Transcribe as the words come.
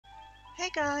Hey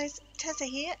guys, Tessa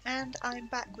here and I'm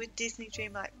back with Disney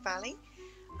Dreamlight Valley.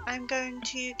 I'm going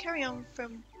to carry on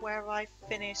from where I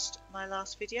finished my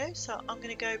last video, so I'm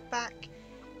going to go back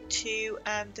to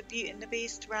the Beauty and the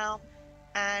Beast realm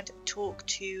and talk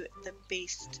to the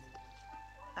Beast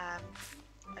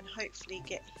and hopefully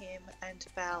get him and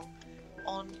Belle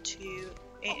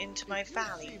into my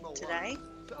valley today.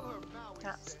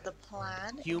 That's the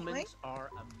plan. Humans are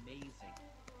amazing.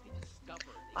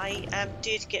 I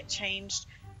did get changed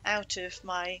out of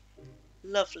my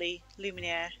lovely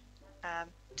Luminaire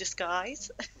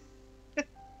disguise.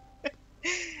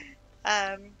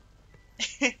 I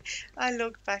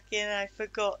logged back in and I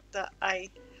forgot that I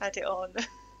had it on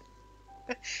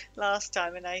last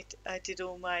time, and I did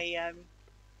all my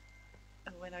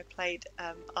when I played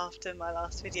after my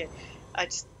last video, I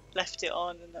just left it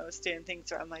on and I was doing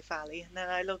things around my valley, and then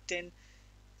I logged in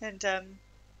and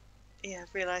yeah,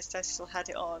 realised I still had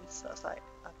it on, so I was like,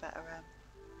 I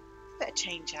better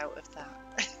change out of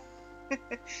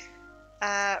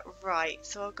that. Right,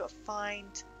 so I've got to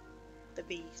find the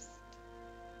Beast.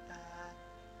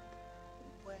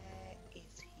 Where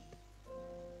is he?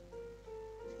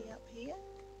 Is he up here?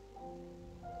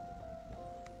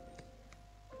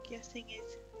 Guessing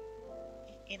is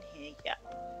in here, yeah.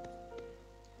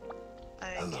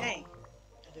 Okay.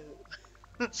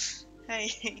 Hello.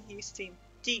 Hey, you seem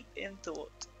deep in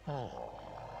thought.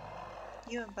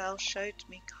 You and Belle showed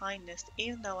me kindness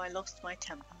even though I lost my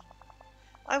temper.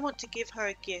 I want to give her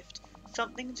a gift,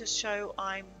 something to show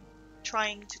I'm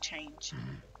trying to change.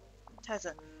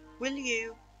 Tessa, will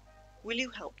you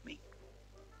help me?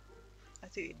 I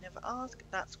thought you'd never ask.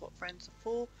 That's what friends are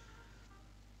for.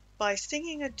 By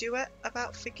singing a duet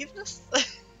about forgiveness?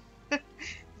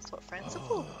 That's what friends are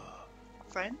for.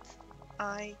 Friends?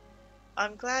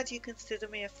 I'm glad you consider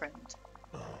me a friend.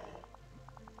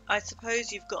 I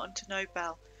suppose you've gotten to know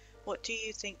Belle. What do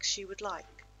you think she would like?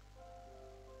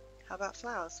 How about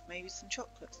flowers? Maybe some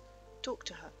chocolates? Talk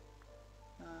to her.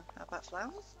 How about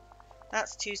flowers?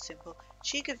 That's too simple.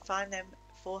 She could find them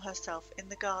for herself in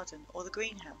the garden or the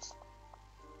greenhouse.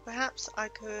 Perhaps I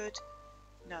could...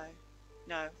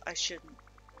 No, I shouldn't.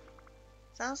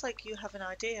 Sounds like you have an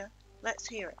idea. Let's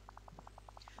hear it.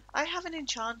 I have an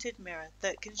enchanted mirror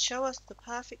that can show us the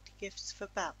perfect gifts for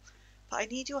Belle, but I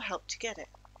need your help to get it.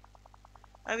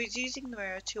 I was using the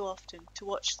mirror too often to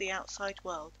watch the outside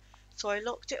world, so I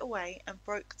locked it away and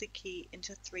broke the key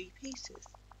into 3 pieces.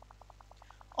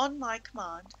 On my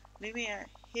command, Lumiere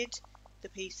hid the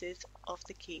pieces of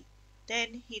the key.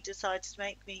 Then he decided to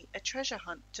make me a treasure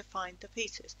hunt to find the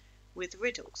pieces, with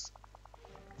riddles.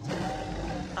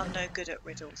 I'm no good at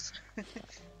riddles.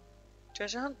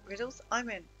 Treasure hunt? Riddles? I'm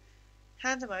in.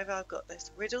 Hand them over, I've got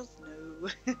this. Riddles?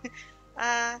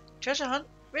 No. Treasure hunt?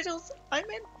 Riddles? I'm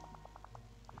in.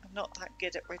 I'm not that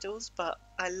good at riddles, but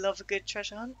I love a good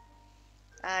treasure hunt.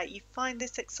 You find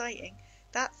this exciting?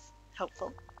 That's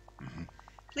helpful.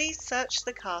 Please search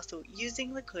the castle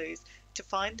using the clues to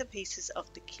find the pieces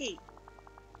of the key.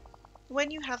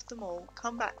 When you have them all,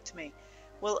 come back to me.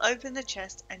 We'll open the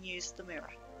chest and use the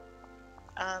mirror.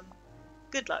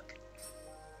 Good luck.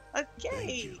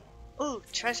 Okay. Oh,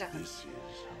 treasure hunt. This is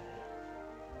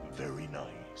very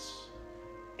nice.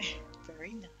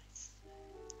 Very nice.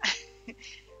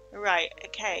 Right,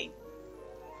 okay.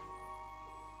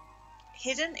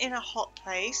 Hidden in a hot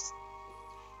place.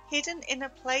 Hidden in a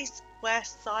place where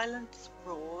silence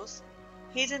roars.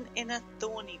 Hidden in a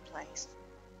thorny place.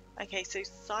 Okay, so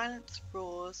silence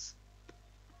roars.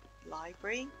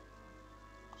 Library.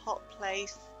 Hot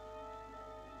place.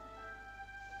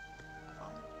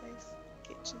 Fireplace.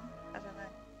 Kitchen. I don't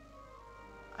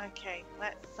know. Okay,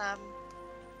 let's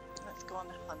go on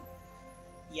a hunt.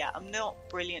 Yeah, I'm not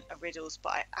brilliant at riddles,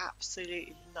 but I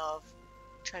absolutely love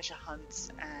treasure hunts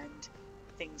and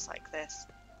things like this.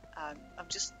 I'm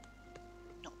just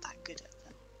not that good at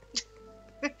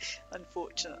them,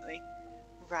 unfortunately.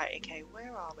 Right, okay,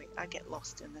 where are we? I get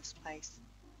lost in this place.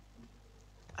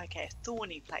 Okay, a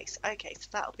thorny place. Okay, so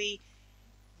that'll be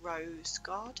Rose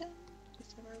Garden? Is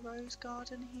there a Rose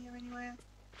Garden here anywhere?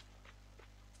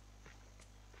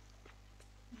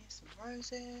 Here's some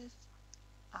roses.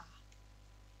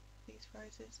 These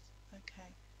roses.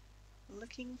 Okay.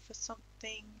 Looking for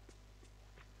something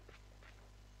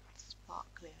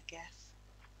sparkly, I guess.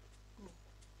 Ooh.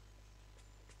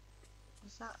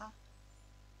 Was that a...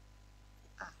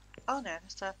 Oh no,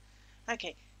 that's a...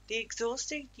 Okay. The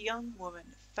exhausted young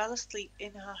woman fell asleep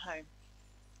in her home,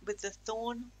 with the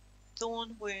thorn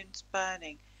wounds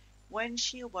burning. When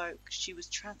she awoke, she was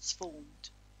transformed.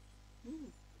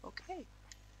 Ooh, okay.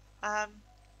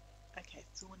 Okay,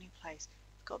 thorny place.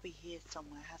 It's got to be here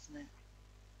somewhere, hasn't it?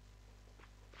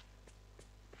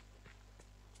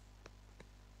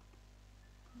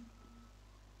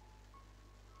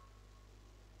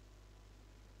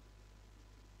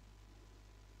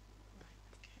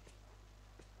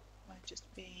 just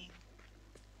being...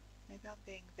 Maybe I'm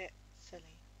being a bit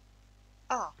silly.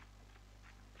 Ah!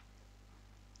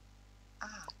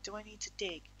 Ah, do I need to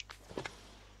dig?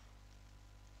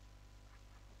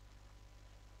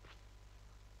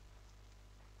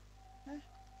 Huh?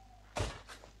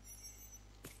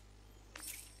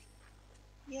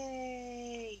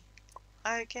 Yay!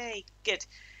 Okay, good.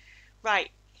 Right,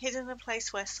 hidden in a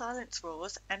place where silence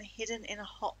roars and hidden in a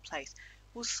hot place.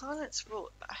 Well, silence roar...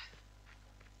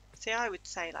 See, I would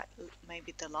say like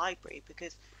maybe the library,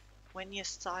 because when you're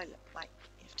silent, like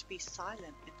you have to be silent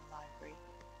in the library.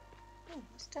 Oh,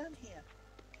 what's down here?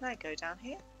 Can I go down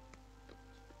here?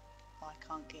 Oh, I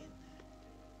can't get in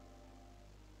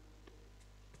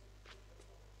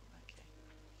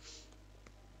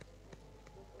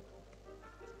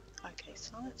there. Okay. Okay,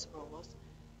 silence roars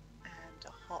and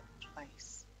a hot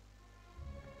place.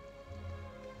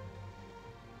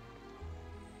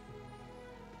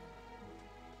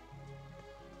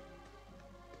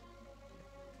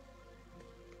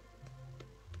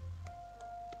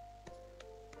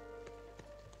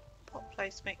 Hot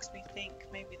place makes me think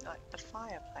maybe like the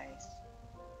fireplace,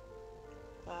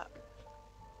 but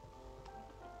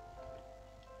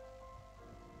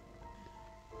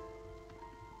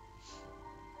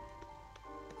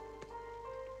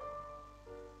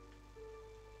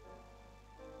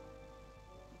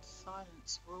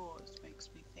silence roars makes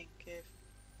me think of...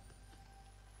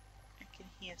 I can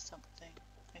hear something.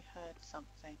 I heard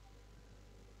something.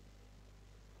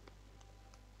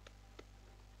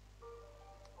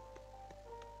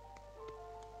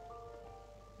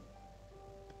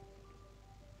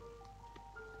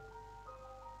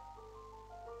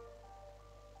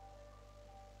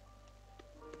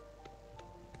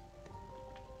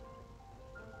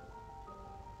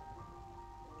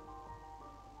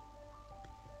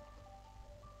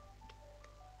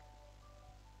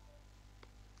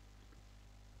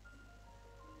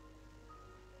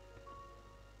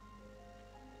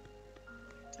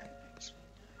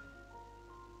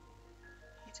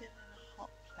 Hidden in a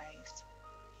hot place.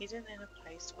 Hidden in a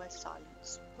place where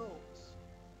silence rules.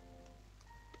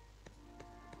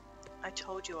 I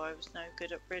told you I was no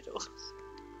good at riddles.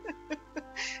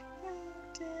 Oh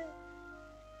dear.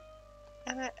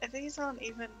 And these aren't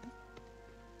even...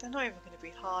 They're not even going to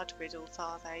be hard riddles,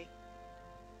 are they?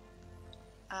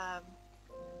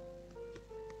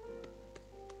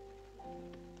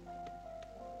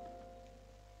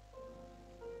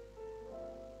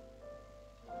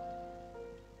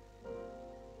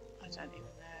 I don't even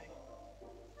know.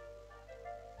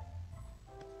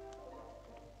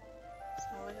 So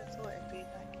I would have thought it'd be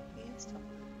like here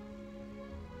somewhere.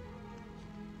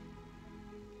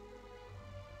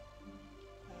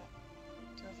 But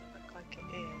it doesn't look like it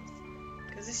is.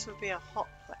 Because this would be a hot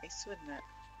place, wouldn't it?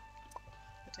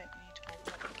 I don't need all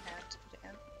that I can to put it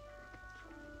in.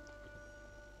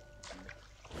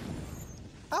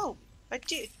 Oh! I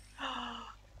do!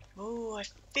 Oh, I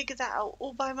figured that out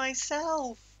all by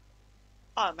myself!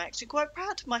 I'm actually quite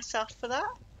proud of myself for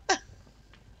that.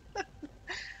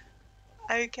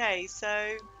 Okay,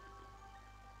 so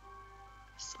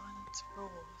silence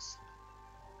roars.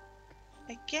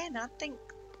 Again, I think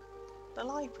the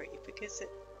library, because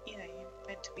you know, you're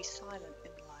meant to be silent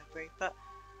in the library, but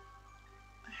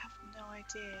I have no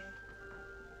idea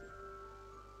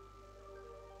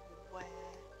where.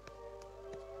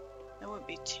 There wouldn't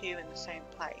be two in the same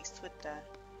place, would there?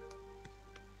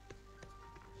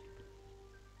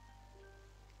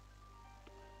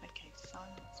 Okay,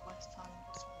 silence, where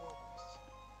silence roars.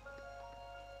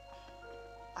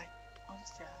 I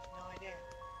honestly have no idea.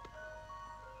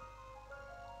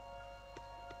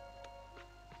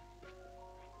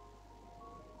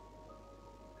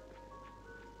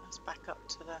 Let's back up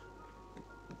to the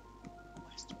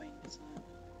west wing, isn't it?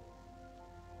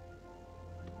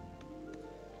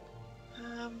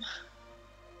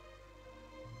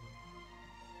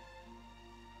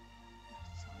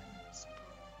 Silence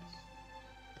roars.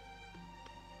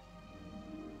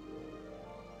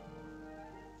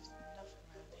 There's nothing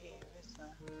around here, is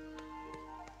there?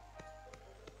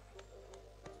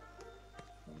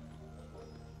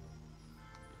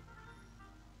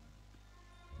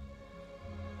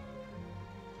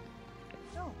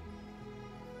 No.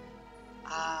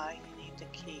 Ah, you need the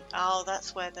key. Oh,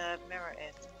 that's where the mirror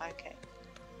is. Okay,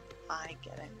 I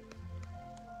get it.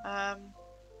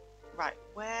 Right,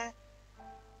 where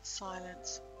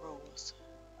silence roars.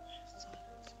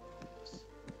 Silence roars.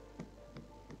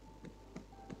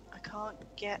 I can't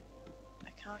get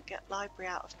library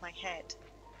out of my head.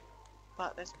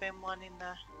 But there's been one in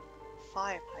the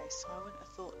fireplace, so I wouldn't have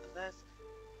thought that there's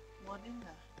one in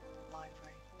the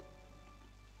library.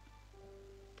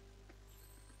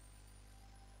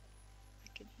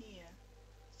 hear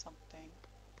something.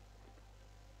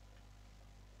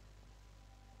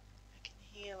 I can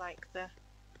hear like the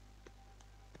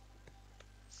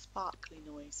sparkly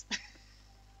noise.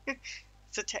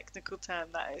 It's a technical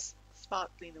term, that is.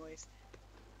 Sparkly noise.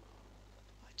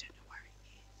 I don't know where it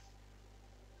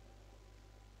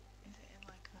is. Is it in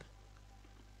like a...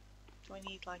 Do I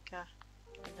need like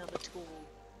another tool?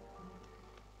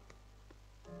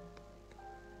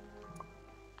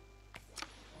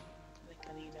 I think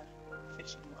I need a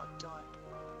fishing rod, do I?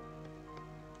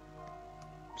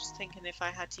 Just thinking if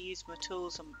I had to use my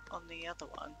tools on the other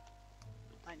one,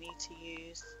 I need to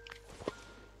use a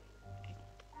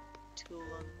tool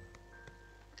on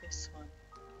this one.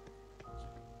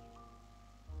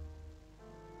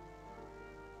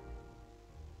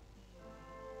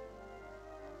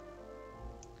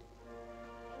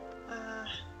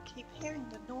 Keep hearing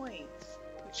the noise,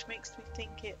 which makes me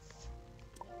think it's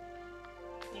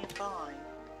nearby. I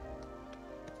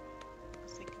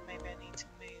was thinking maybe I need to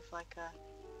move like a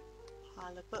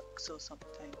pile of books or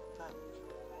something, but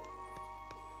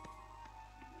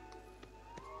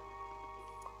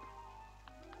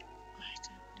I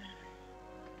don't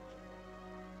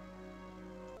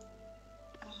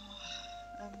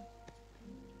know.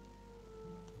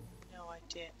 No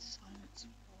idea. Silence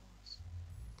Wars.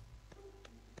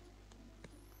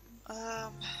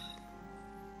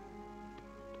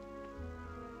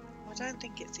 I don't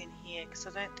think it's in here because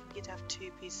I don't think you'd have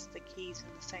two pieces of the keys in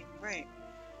the same room.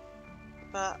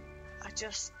 But I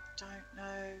just don't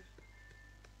know.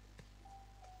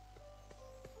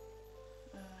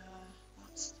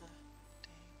 That's the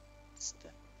thing. It's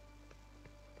the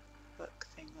book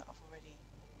thing that I've already.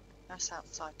 That's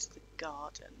outside to the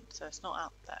garden, so it's not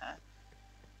out there.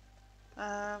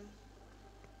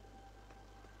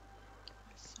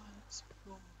 Silence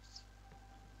roars.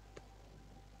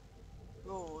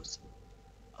 Roars.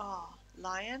 Ah,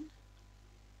 lion.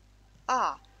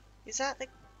 Ah, is that the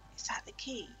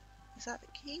key? Is that the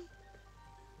key?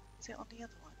 Is it on the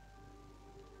other one?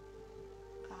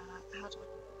 How do I?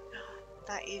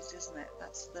 That is, isn't it?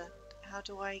 That's the. How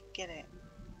do I get it?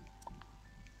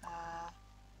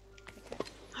 Okay.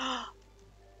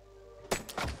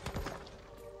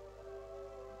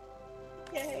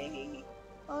 Yay!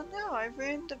 Oh no, I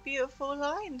ruined the beautiful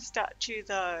lion statue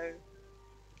though.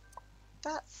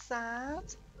 That's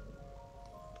sad.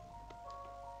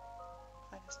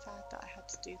 Kind of sad that I had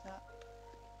to do that.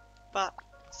 But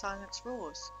silence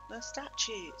roars. The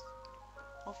statues.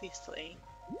 Obviously.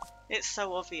 It's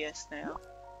so obvious now.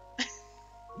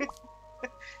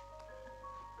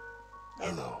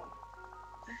 Hello.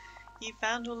 You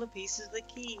found all the pieces of the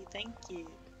key. Thank you.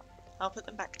 I'll put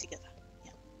them back together.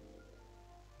 Yeah.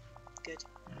 Good.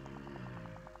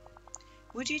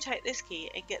 Would you take this key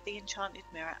and get the enchanted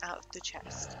mirror out of the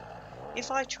chest?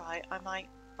 If I try, I might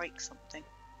break something.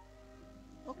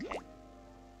 Okay.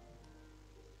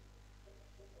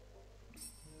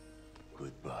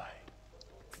 Goodbye.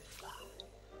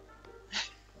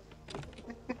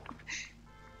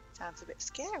 Sounds a bit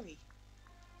scary.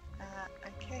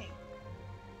 Okay.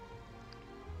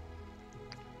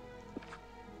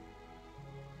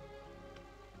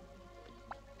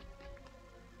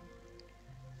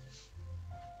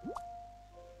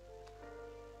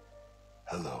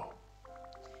 Hello.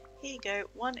 Here you go,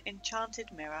 one enchanted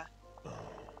mirror.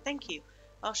 Thank you.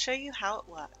 I'll show you how it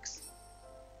works.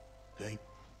 Thank.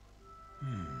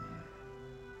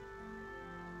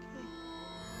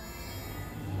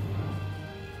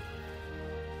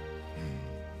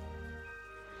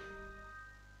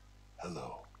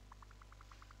 Hello.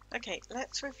 Okay,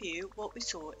 let's review what we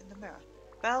saw in the mirror.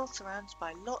 Belle surrounded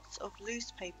by lots of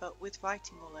loose paper with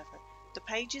writing all over it. The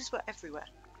pages were everywhere.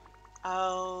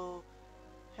 Oh,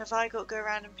 have I got to go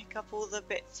around and pick up all the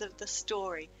bits of the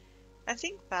story? I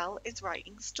think Belle is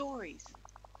writing stories.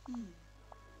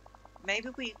 Maybe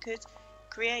we could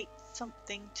create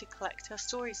something to collect her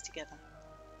stories together.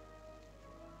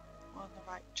 On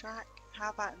the right track.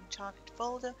 How about an enchanted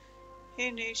folder?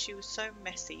 Who knew she was so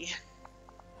messy?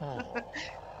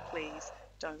 Please,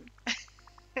 don't.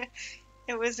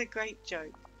 It was a great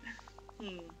joke.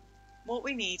 What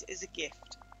we need is a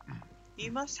gift.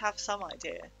 You must have some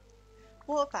idea.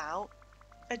 What about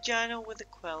a journal with a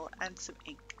quill and some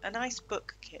ink? A nice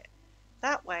book kit.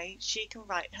 That way she can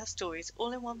write her stories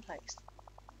all in one place.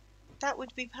 That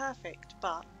would be perfect,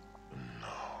 but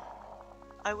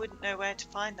I wouldn't know where to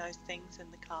find those things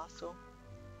in the castle.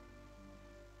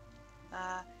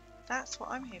 That's what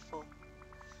I'm here for.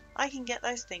 I can get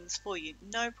those things for you,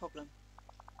 no problem.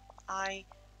 I'm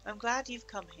glad you've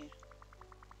come here.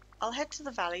 I'll head to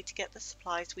the valley to get the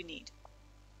supplies we need.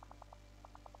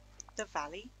 The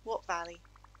valley? What valley?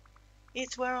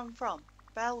 It's where I'm from.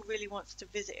 Belle really wants to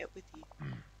visit it with you.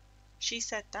 She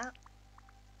said that?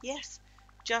 Yes.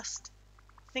 Just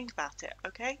think about it,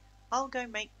 okay? I'll go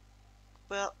make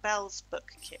Belle's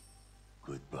book kit.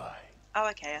 Goodbye. Oh,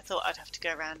 okay. I thought I'd have to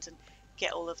go around and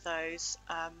get all of those,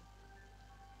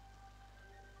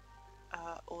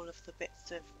 all of the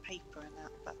bits of paper and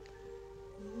that, but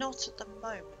not at the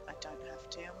moment. I don't have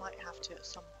to. I might have to at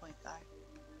some point, though.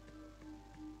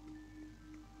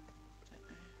 Don't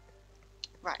know.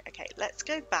 Right, okay. Let's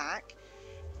go back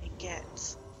and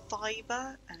get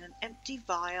fibre and an empty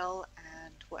vial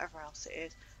and whatever else it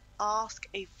is. Ask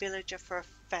a villager for a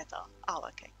feather. Oh,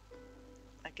 okay.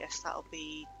 I guess that'll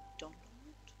be Donald.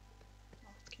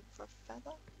 Ask him for a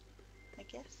feather, I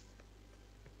guess.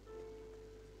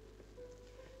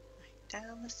 Right,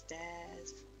 down the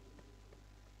stairs.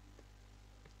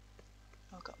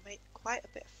 Oh, I've got to make quite a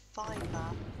bit of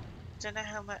fibre. Don't know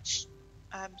how much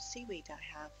seaweed I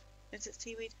have. Is it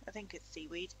seaweed? I think it's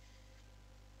seaweed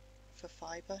for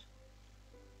fibre.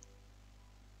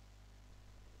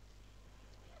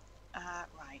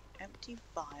 Right, empty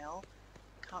vial.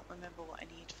 Can't remember what I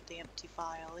need for the empty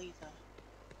vial either.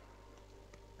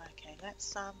 Okay,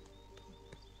 let's go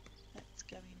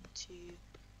into.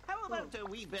 How about a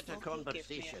wee bit of Will he give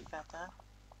me conversation? a feather?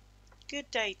 Good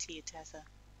day to you, Tessa.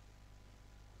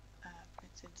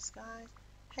 Prince in disguise.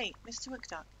 Hey, Mr.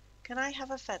 McDuck, can I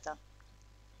have a feather?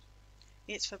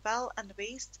 It's for Belle and the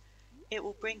Beast. It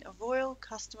will bring a royal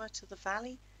customer to the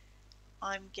valley.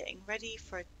 I'm getting ready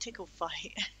for a tickle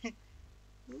fight.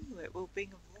 Ooh, it will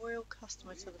bring a royal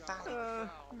customer to the valley.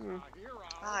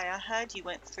 Hi, I heard you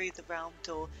went through the realm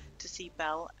door to see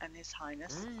Belle and His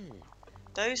Highness.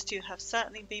 Those two have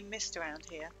certainly been missed around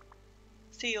here.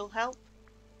 So you'll help?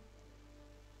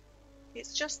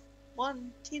 It's just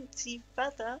one tinsy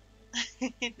feather.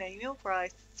 Name your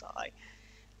price. Sigh.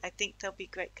 I think they'll be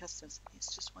great customers.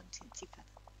 It's just one tinsy feather.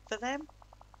 For them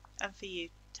and for you,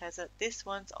 Tessa. This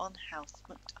one's on House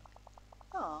McDuck.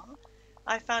 Ah,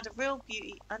 I found a real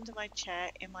beauty under my chair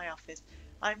in my office.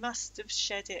 I must have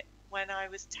shed it when I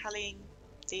was tallying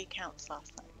the accounts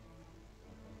last night.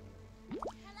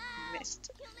 Mr.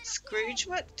 Scrooge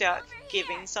McDuck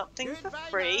giving something for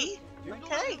free?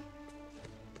 Okay.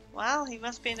 Well, he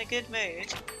must be in a good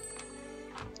mood.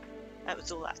 That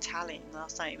was all that tallying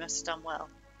last night. He must have done well.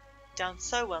 Done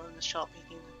so well in the shop,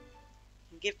 he can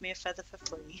give me a feather for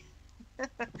free.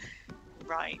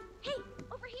 Right. Hey,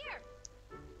 over here!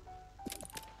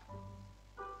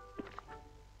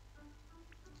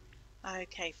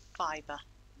 Okay, fibre.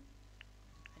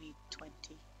 I need 20.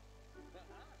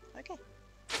 Okay.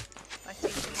 I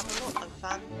seem to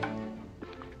have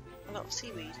a lot of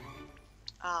seaweed.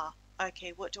 Ah,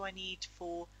 okay. What do I need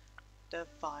for the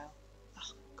vial?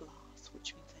 Oh, glass,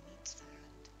 which means I need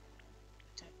sand.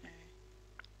 I don't know.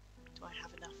 Do I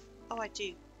have enough? Oh, I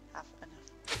do have enough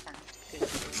sand. Good.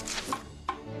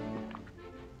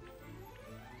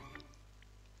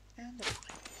 And a vial.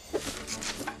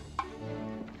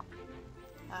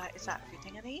 Is that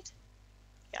everything I need?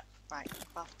 Yep. Right.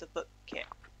 Craft the book kit.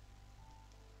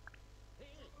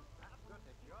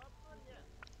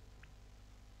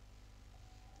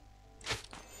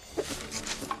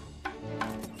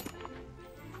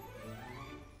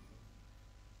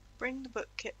 Bring the book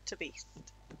kit to Beast.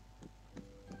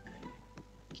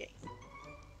 Okay.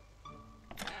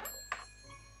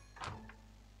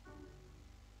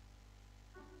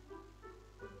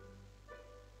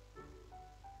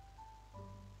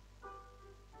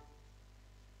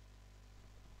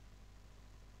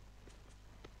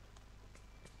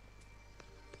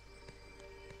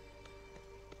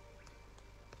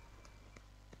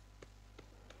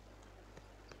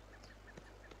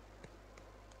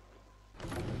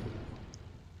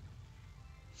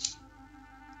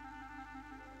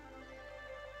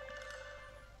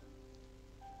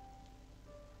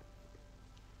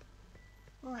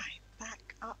 Right,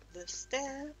 back up the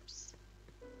steps.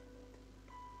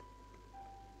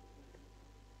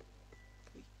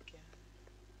 We go.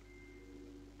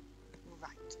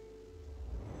 Right.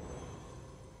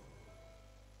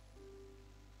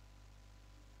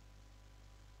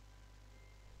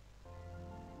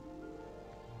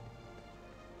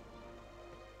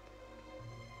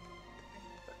 Bring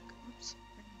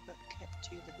the book kit to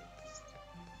the Beast.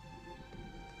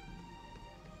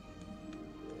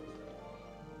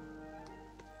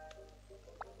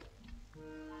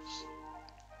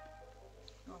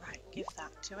 Alright, give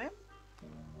that to him.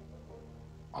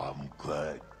 I'm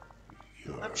glad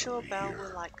you're I'm sure Belle here.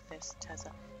 will like this,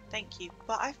 Tessa. Thank you,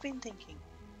 but I've been thinking.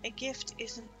 A gift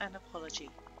isn't an apology.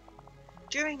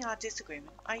 During our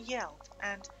disagreement, I yelled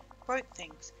and broke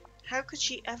things, How could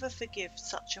she ever forgive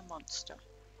such a monster?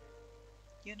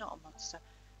 You're not a monster.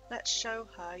 Let's show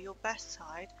her your best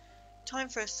side. Time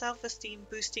for a self-esteem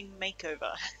boosting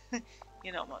makeover.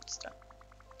 You're not a monster.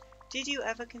 Did you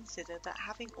ever consider that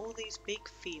having all these big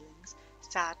feelings,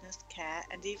 sadness, care,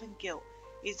 and even guilt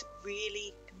is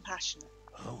really compassionate?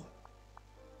 Oh,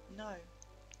 No.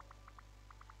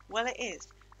 Well, it is,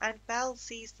 and Belle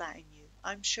sees that in you.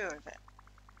 I'm sure of it.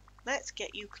 Let's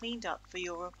get you cleaned up for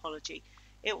your apology.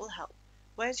 It will help.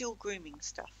 Where's your grooming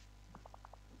stuff?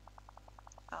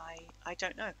 I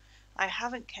don't know. I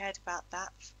haven't cared about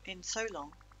that in so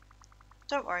long.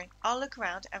 Don't worry, I'll look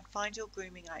around and find your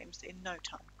grooming items in no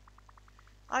time.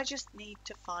 I just need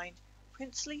to find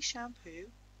princely shampoo,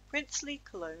 princely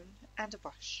cologne, and a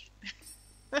brush.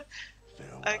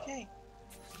 farewell. Okay,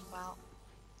 well,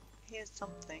 here's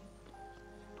something.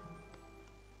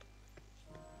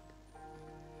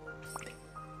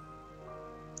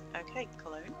 Okay,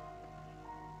 cologne.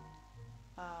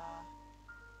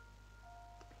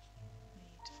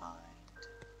 Need to find.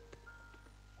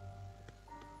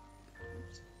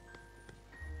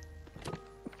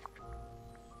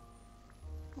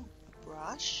 Ooh, a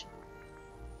brush.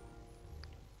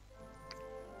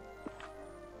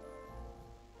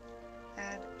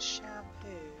 And shampoo.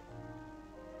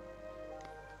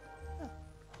 Oh.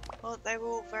 Well, they were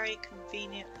all very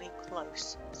conveniently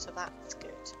close, so that's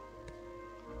good.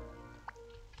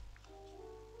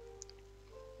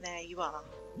 There you are.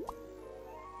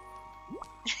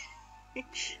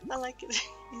 I like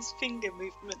his finger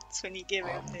movements when you give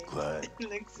him I'm things. glad It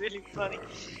looks really funny.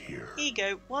 you're here. Here you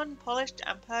go, one polished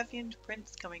and perfumed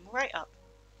prince coming right up.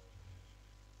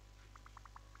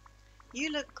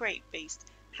 You look great, Beast.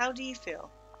 How do you feel?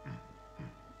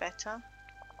 Better?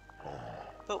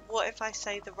 But what if I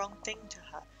say the wrong thing to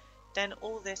her? Then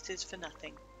all this is for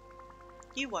nothing.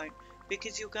 You won't,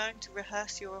 because you're going to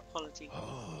rehearse your apology.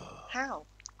 How?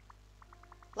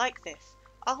 Like this.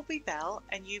 I'll be Belle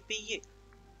and you be you.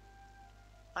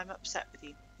 I'm upset with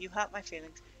you. You hurt my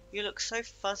feelings. You look so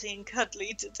fuzzy and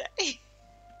cuddly today.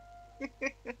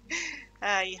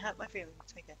 You hurt my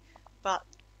feelings. Okay. But,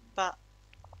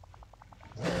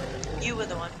 you were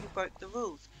the one who broke the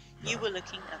rules. You were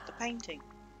looking at the painting.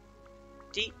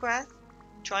 Deep breath.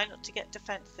 Try not to get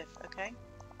defensive, okay?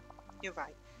 You're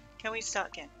right. Can we start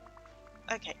again?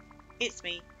 Okay. It's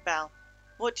me, Belle.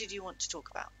 What did you want to talk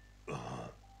about?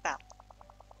 Belle.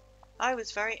 I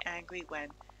was very angry when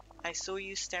I saw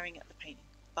you staring at the painting,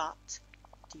 but,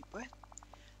 deep breath,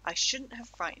 I shouldn't have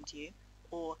frightened you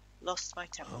or lost my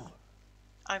temper.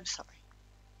 I'm sorry.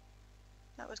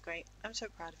 That was great. I'm so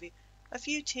proud of you. A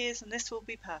few tears and this will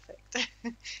be perfect.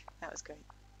 That was great.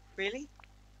 Really?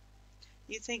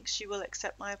 You think she will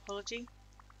accept my apology?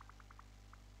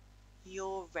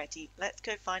 You're ready. Let's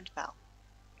go find Belle.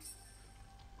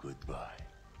 Goodbye.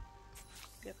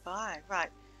 Goodbye.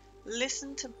 Right.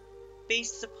 Listen to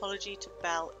Beast's apology to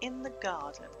Belle in the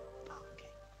garden. Oh, okay.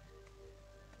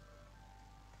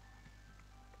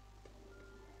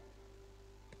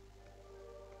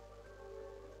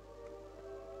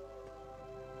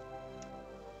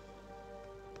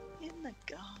 In the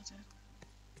garden.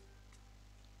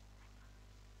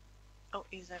 Oh,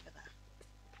 he's over there.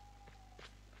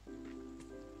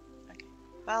 Okay.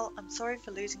 Belle, I'm sorry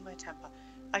for losing my temper.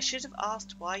 I should have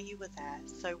asked why you were there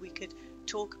so we could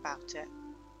talk about it.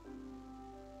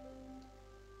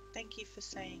 Thank you for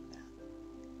saying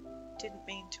that. Didn't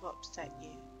mean to upset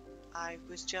you. I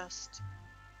was just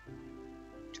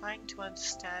trying to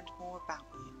understand more about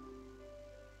you.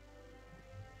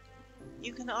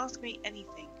 You can ask me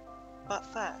anything, but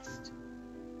first,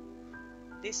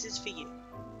 this is for you,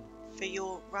 for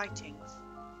your writings.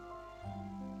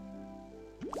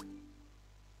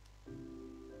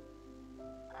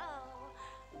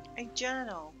 A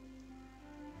journal.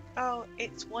 Oh,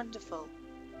 it's wonderful.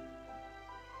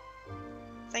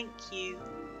 Thank you.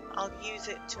 I'll use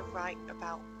it to write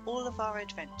about all of our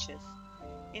adventures.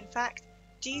 In fact,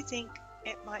 do you think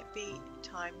it might be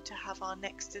time to have our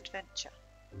next adventure?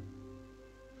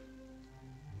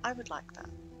 I would like that.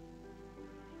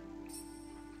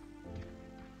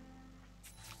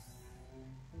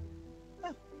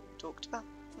 Oh, talked about.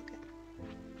 Okay.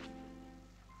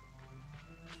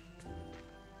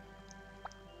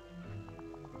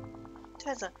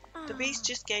 Tessa, the Beast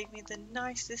just gave me the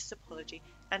nicest apology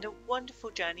and a wonderful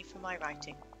journey for my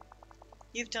writing.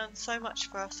 You've done so much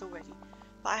for us already,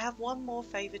 but I have one more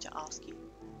favour to ask you.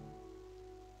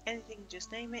 Anything,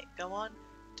 just name it, go on.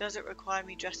 Does it require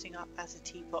me dressing up as a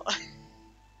teapot?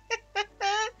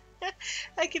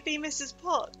 I could be Mrs.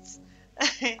 Potts.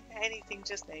 Anything,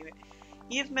 just name it.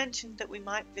 You've mentioned that we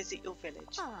might visit your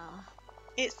village.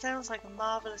 It sounds like a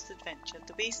marvellous adventure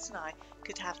the Beast and I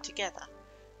could have together.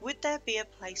 Would there be a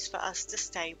place for us to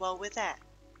stay while we're there?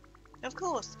 Of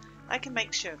course, I can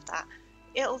make sure of that.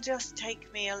 It'll just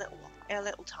take me a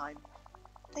little time.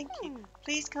 Thank you.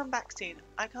 Please come back soon.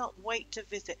 I can't wait to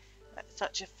visit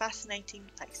such a fascinating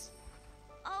place.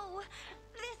 Oh,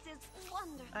 this is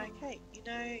wonderful. Okay, you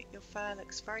know, your fur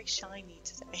looks very shiny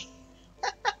today.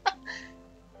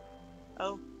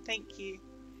 Oh, thank you.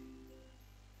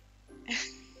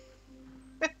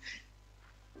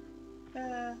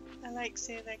 I like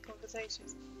seeing their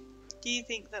conversations. Do you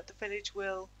think that the village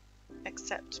will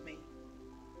accept me?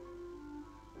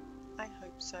 I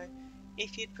hope so.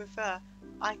 If you'd prefer,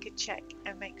 I could check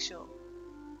and make sure.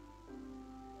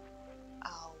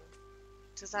 Oh,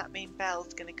 does that mean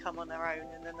Belle's going to come on her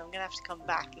own and then I'm going to have to come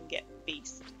back and get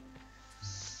Beast?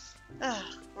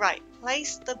 Right,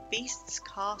 place the Beast's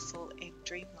castle in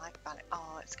Dreamlight Valley.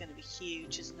 Oh, it's going to be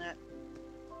huge, isn't it?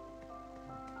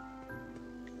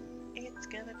 It's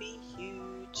going to be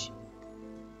huge.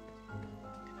 I'm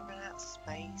going to run out of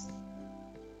space.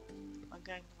 I'm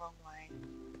going the wrong way.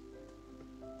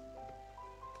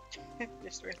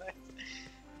 Just realised.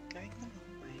 Going the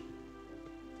wrong way.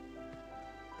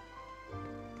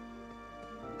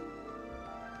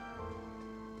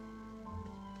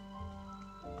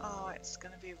 Oh, it's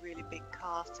going to be a really big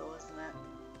castle, isn't it?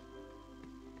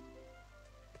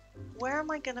 Where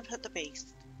am I going to put the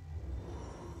Beast?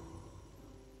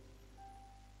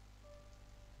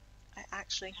 I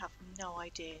actually have no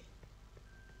idea.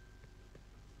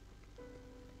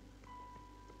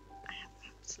 I have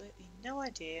absolutely no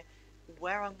idea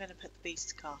where I'm going to put the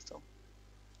Beast's castle.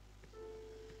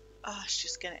 Oh, it's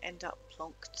just going to end up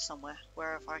plonked somewhere,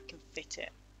 wherever I can fit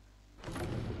it.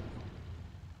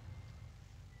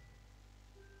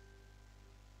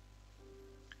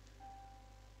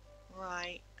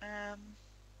 Right, where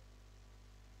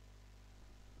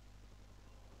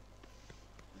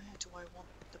do I want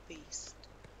the Beast?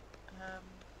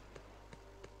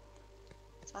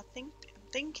 So I'm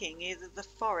thinking either the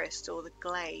forest or the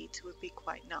glade would be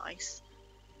quite nice.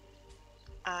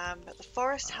 But the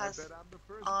forest has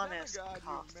Anna's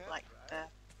castle, like the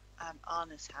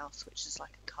Anna's house, which is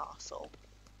like a castle.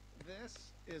 This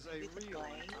is Maybe a the really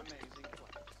glade. amazing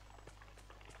place.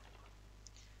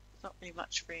 There's not really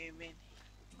much room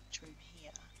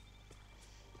here.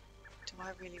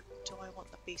 Do I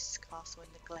want the Beast's castle in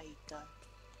the glade though?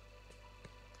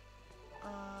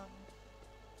 I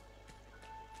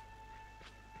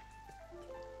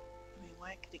mean,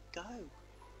 where could it go?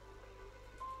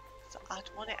 So I'd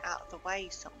want it out of the way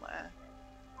somewhere,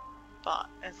 but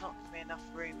there's not going to be enough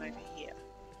room over here.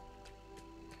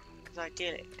 Because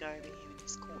ideally it'd go over here in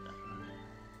this corner.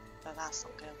 But that's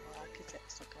not going to work, is it?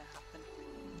 It's not going to happen.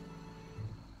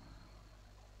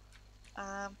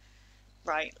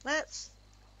 Right, let's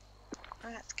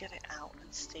get it out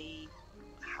and see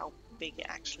how big it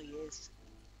actually is.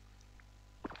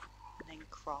 And then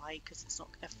cry because it's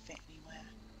not going to fit anywhere.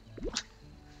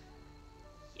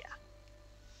 Yeah.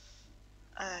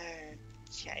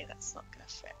 Okay, that's not going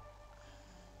to fit.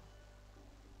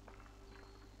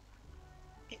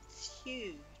 It's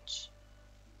huge.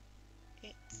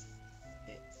 It's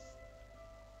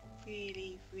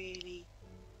really, really,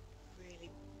 really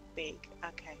big.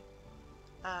 Okay.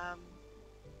 Oh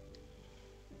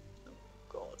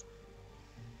God.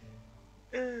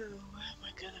 Ooh, where am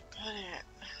I gonna put it?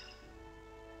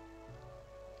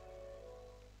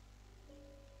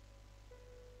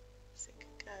 So it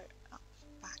could go up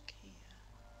back here.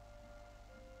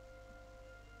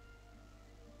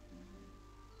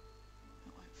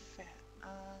 That won't fit.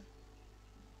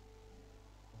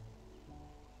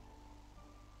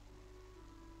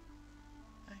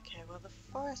 Okay, well the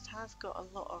forest has got a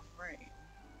lot of room.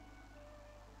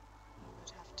 I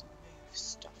would have to move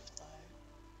stuff though.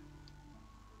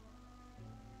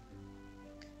 We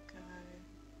could go...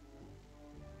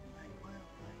 Right, where am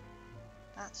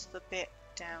I? That's the bit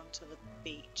down to the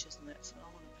beach, isn't it? So I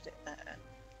want to put it there.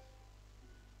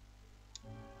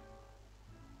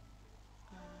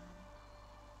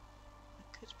 I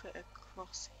could put a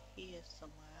cross here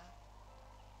somewhere.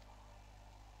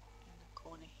 In the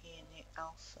corner here near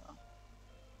Alpha.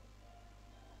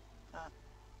 But I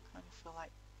kind of feel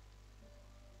like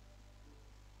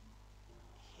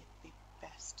he'd be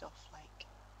best off like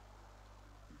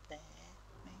there,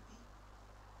 maybe?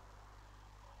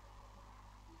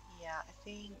 Yeah, I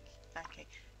think, okay,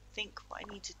 I think what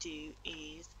I need to do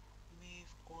is move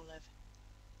all of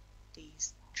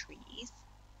these trees.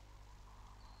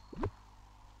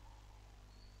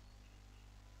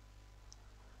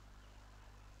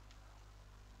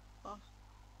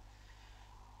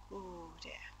 Oh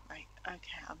dear, right, okay.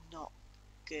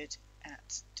 good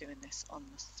at doing this on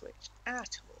the Switch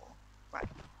at all. Right.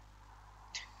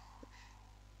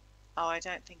 Oh, I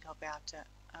don't think I'll be able to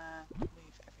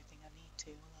move everything I need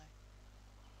to, will I?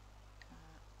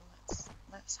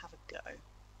 Let's have a go.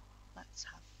 Let's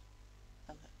have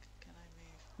a look. Can I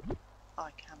move? Oh,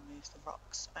 I can move the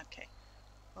rocks. Okay.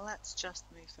 Well, let's just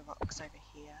move the rocks over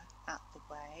here out the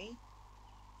way.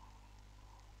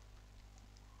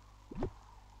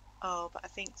 Oh, but I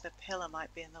think the pillar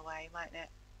might be in the way, mightn't it?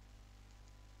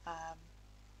 I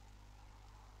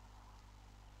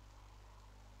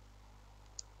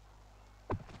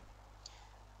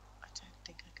don't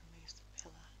think I can move the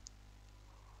pillar.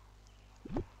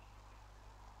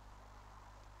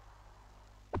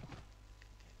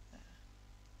 Get there.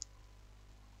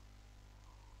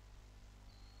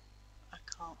 I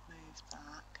can't move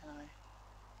that, can I?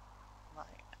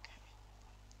 Right, okay.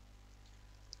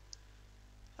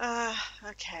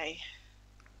 Okay.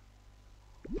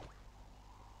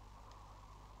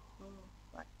 Ooh,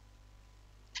 right.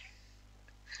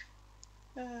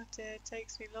 Oh dear, it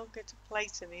takes me longer to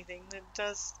place anything than it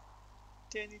does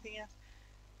do anything else.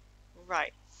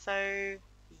 Right, so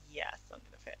yes, I'm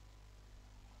gonna fit.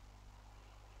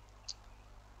 It's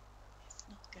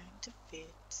not going to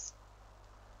fit.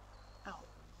 Oh.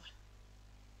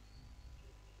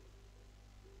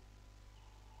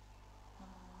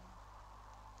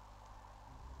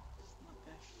 It's not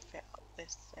going to fit up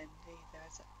this end either,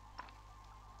 is it?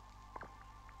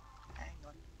 Hang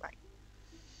on, right.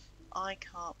 I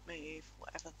can't move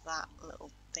whatever that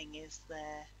little thing is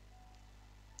there.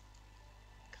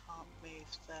 Can't move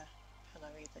the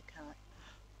pillar either, can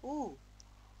I? Ooh.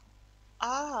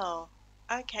 Oh.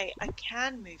 Okay, I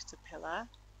can move the pillar.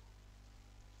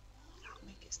 That'll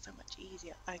make it so much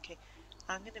easier. Okay,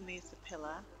 I'm going to move the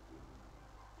pillar.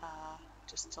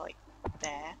 Just like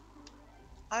there.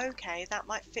 Okay, that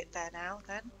might fit there now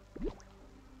then.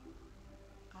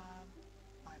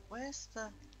 Right, where's the...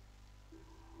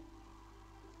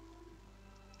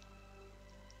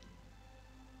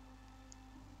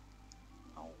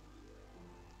 Oh.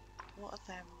 What are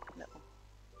them little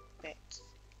bits?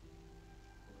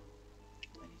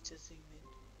 I need to zoom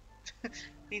in.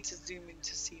 Need to zoom in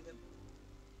to see them.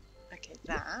 Okay,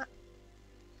 that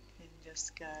can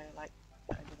just go like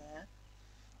over there.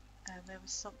 And there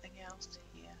was something else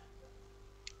here.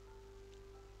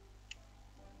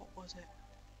 What was it?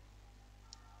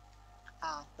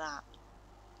 Ah, that.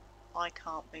 I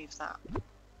can't move that. What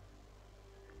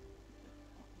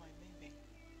am I moving?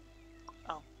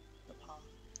 Oh, the path.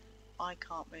 I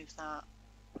can't move that.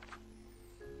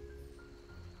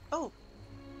 Oh!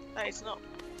 That is not...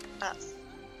 that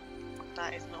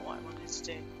is not what I wanted to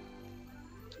do.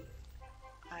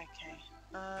 Okay.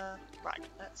 Right,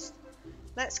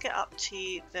 let's get up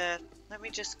to the... Let me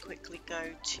just quickly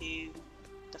go to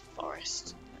the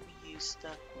forest. Let me use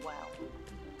the well.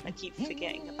 I keep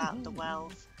forgetting about the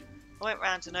wells. I went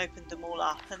round and opened them all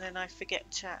up and then I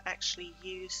forget to actually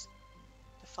use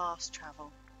the fast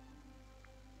travel.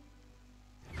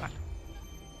 Right.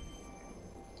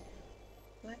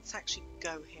 Let's actually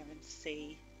go here and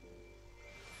see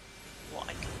what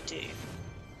I can do.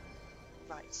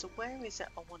 Right, so where is it?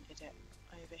 I wanted it.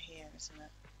 Over here, isn't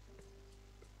it?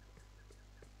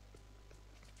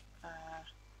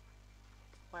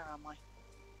 Where am I?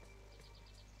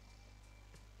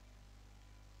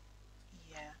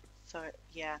 Yeah, so it,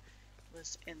 yeah, it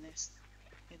was in this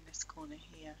corner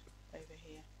here, over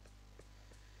here.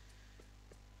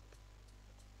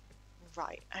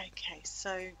 Right, okay,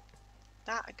 so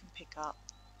that I can pick up.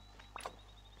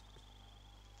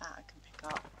 That I can pick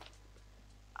up.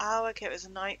 Oh, okay, it was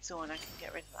a night zone. I can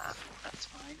get rid of that. That's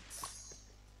fine.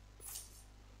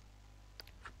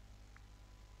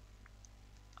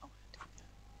 Oh,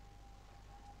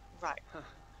 right. Huh.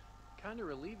 Kind of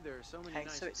relieved there are so many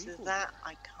nice so it's people. that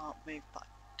I can't move, but I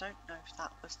don't know if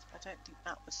that was... I don't think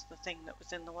that was the thing that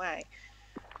was in the way.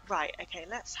 Right, okay,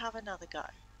 let's have another go.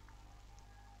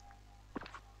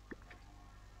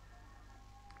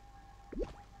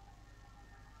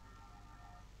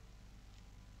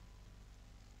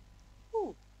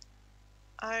 Ooh.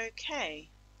 Okay.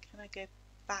 Can I go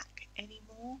back any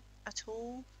more at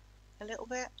all? A little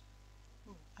bit?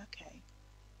 Ooh, okay.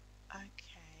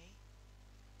 Okay.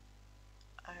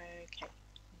 Okay.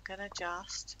 I'm gonna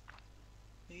just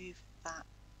move that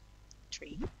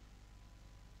tree.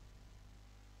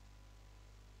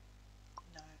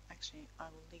 No, actually, I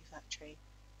will leave that tree.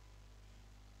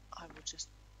 I will just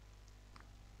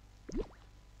put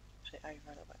it over a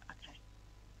little bit. Okay.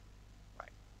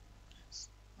 Right.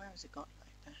 Where has it gone?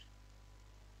 Right there.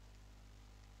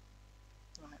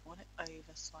 Right, I want it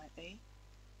over slightly.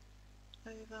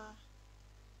 Over.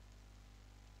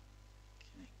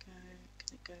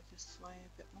 Does it go this way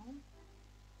a bit more?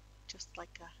 Just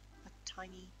like a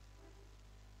tiny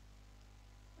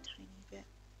bit.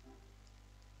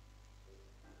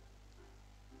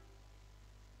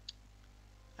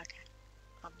 Okay,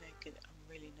 I'm no good. I'm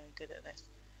really no good at this.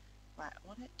 Right, I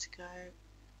want it to go,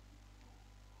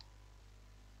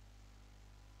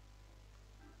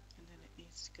 and then it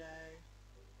needs to go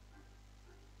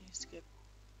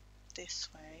this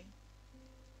way.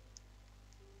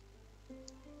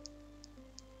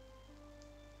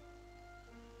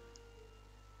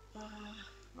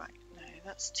 Right, no,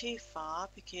 that's too far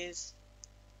because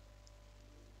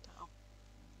that'll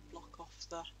block off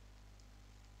the.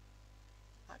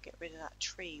 That'll get rid of that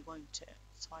tree, won't it?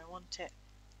 So I want it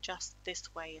just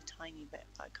this way a tiny bit,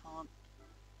 but I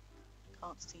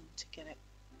can't seem to get it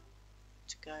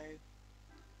to go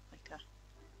like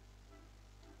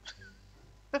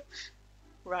a.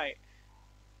 Right,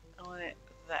 I want it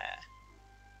there.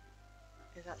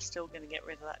 Is that still going to get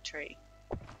rid of that tree?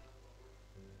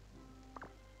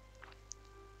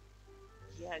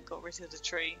 Yeah, got rid of the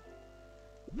tree.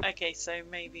 Okay, so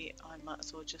maybe I might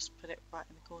as well just put it right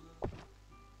in the corner.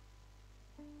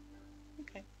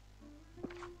 Okay.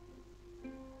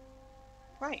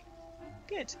 Right,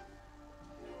 good.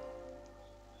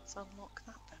 Let's unlock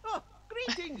that then. Oh,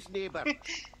 greetings, neighbour.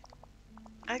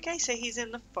 Okay, so he's in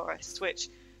the forest, which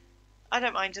I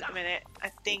don't mind at the minute. I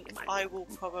think I will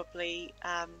probably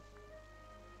Die!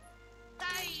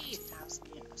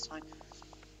 yeah, that's fine.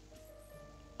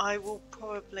 I will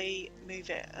probably move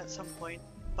it at some point,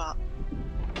 but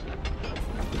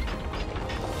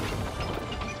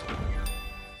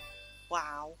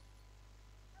wow.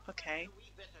 Okay.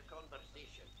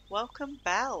 Welcome,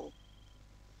 Belle.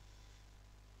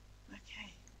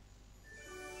 Okay.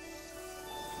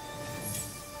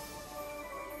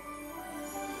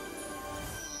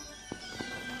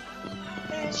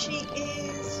 There she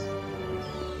is.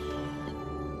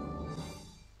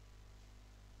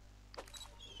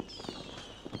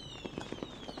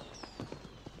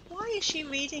 Why is she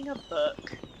reading a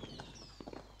book?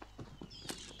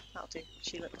 That'll do.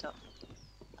 She looked up.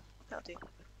 That'll do.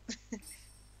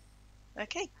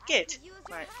 Okay, good.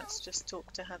 Right, let's just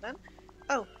talk to her then.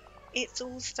 Oh, it's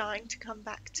all starting to come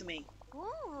back to me.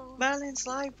 Ooh. Merlin's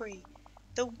library,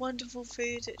 the wonderful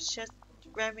food at Chez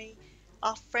Remy,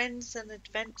 our friends and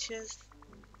adventures.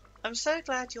 I'm so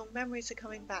glad your memories are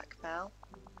coming back, Belle.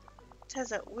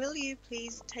 Tessa, will you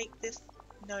please take this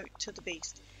note to the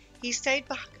beast? He stayed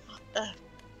back.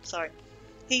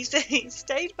 He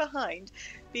stayed behind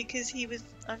because he was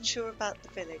unsure about the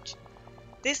village.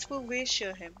 This will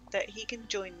reassure him that he can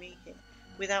join me here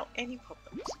without any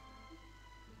problems.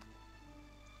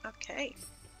 Okay.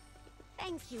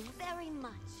 Thank you very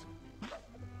much.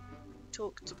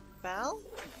 Talk to Belle.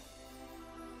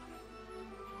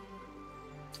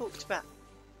 Talk to Belle.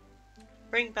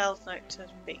 Bring Belle's note to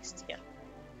the beast. Yeah.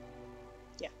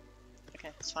 Yeah. Okay,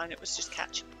 that's fine. It was just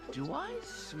catching. Do I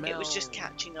smell? It was just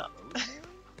catching up.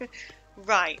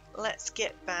 Right, let's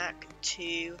get back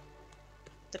to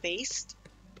the beast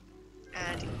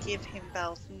and give him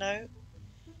Belle's note.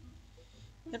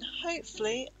 And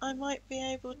hopefully I might be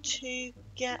able to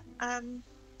get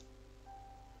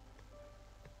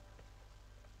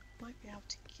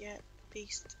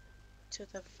Beast to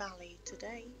the valley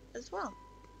today as well.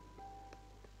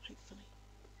 Hopefully.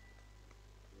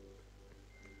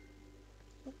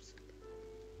 Oops.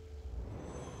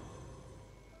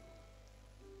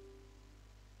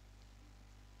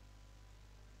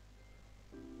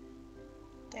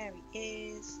 There he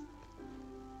is.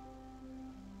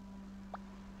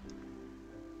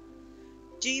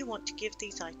 Do you want to give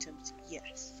these items?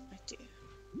 Yes, I do.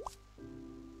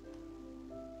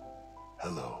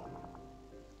 Hello.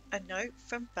 A note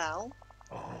from Belle.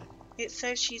 Oh. It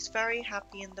says she's very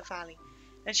happy in the valley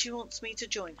and she wants me to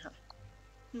join her.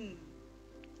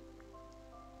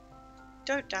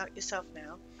 Don't doubt yourself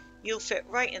now. You'll fit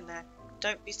right in there.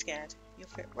 Don't be scared. You'll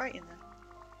fit right in there.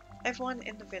 Everyone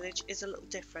in the village is a little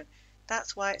different.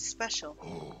 That's why it's special.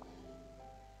 Oh.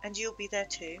 And you'll be there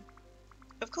too.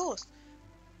 Of course.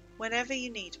 Whenever you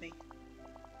need me.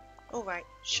 Alright,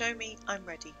 show me I'm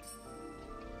ready.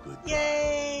 Goodbye.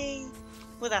 Yay!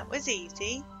 Well, that was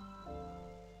easy.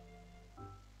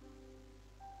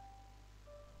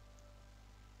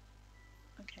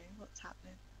 Okay, what's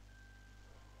happening?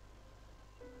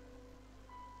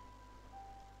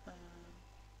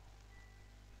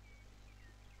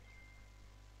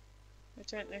 I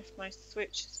don't know if my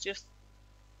switch is just...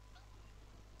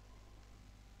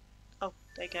 Oh,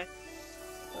 there you go.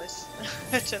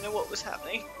 I don't know what was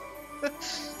happening.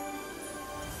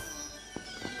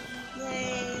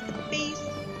 Yay, the beast!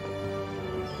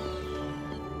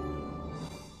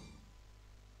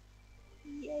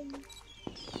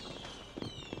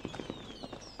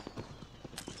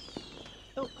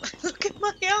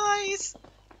 eyes.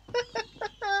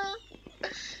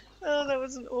 Oh, that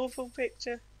was an awful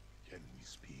picture. Can we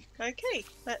speak? Okay,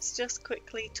 let's just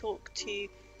quickly talk to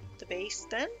the beast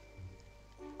then.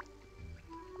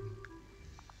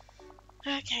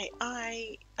 Okay,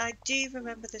 I do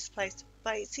remember this place,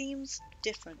 but it seems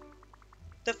different.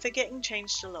 The forgetting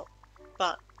changed a lot,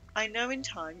 but I know in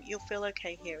time you'll feel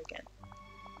okay here again.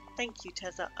 Thank you,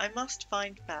 Tessa. I must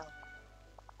find Belle.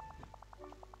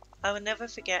 I will never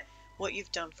forget what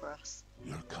you've done for us.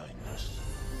 Your kindness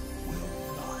will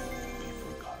not be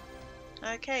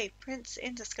forgotten. Okay, Prince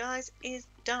in Disguise is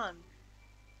done.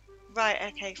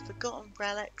 Right, okay, Forgotten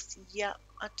Relics. Yep,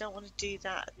 I don't want to do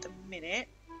that at the minute.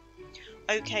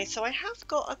 Okay, so I have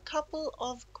got a couple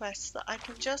of quests that I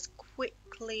can just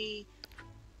quickly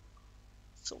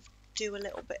sort of do a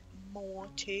little bit more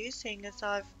to, seeing as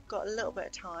I've got a little bit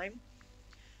of time.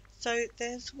 So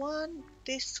there's one,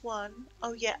 this one.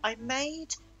 Oh yeah, I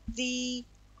made the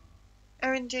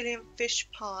Arundelian fish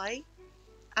pie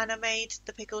and I made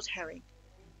the pickled herring.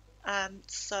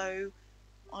 So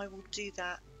I will do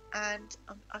that. And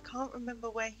I can't remember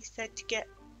where he said to get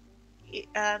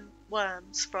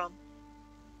worms from.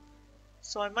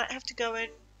 So I might have to go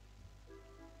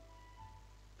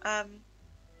and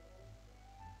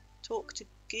talk to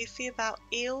Goofy about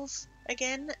eels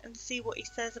again and see what he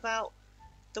says about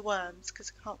the worms,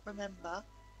 because I can't remember.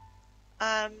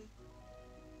 And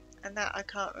that I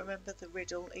can't remember the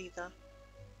riddle either.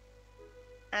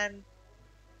 And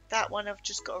that one I've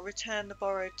just got to return the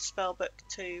borrowed spellbook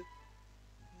to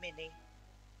Minnie.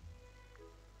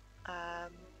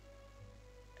 And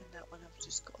that one I've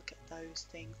just got to get those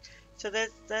things. So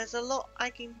there's a lot I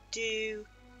can do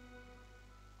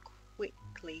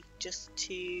quickly just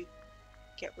to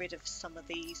get rid of some of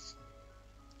these,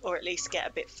 or at least get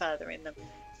a bit further in them.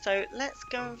 So let's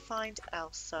go and find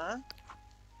Elsa.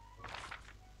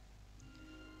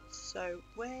 So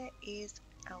where is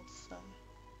Elsa?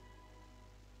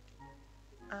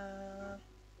 Not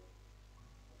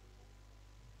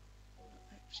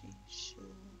actually sure.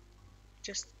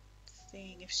 Just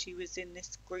seeing if she was in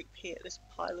this group here, this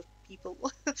pile of people.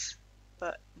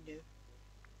 But no.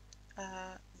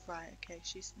 Right, okay,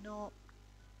 she's not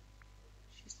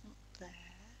there.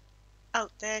 Oh,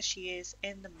 there she is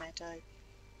in the meadow.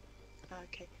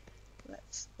 Okay,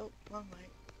 let's, oh, wrong way.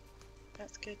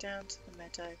 Let's go down to the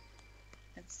meadow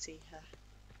and see her.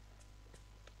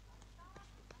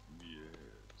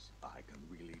 Yes, I can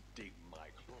really dig my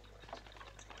clothes.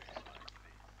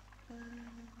 I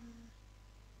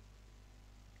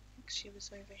think she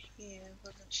was over here,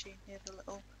 wasn't she, near the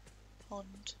little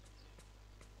pond?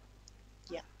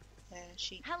 Yeah, there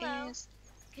she Hello. is.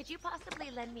 Could you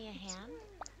possibly lend me a hand?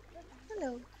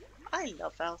 Hello. I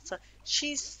love Elsa.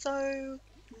 She's so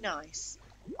nice.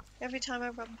 Every time I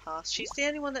run past, she's the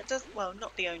only one that does, well,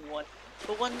 not the only one,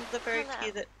 but one of the very Hello.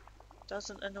 few that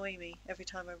doesn't annoy me every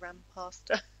time I ran past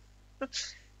her.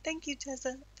 Thank you,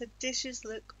 Tessa. The dishes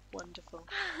look wonderful.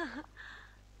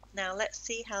 Now let's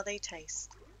see how they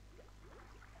taste.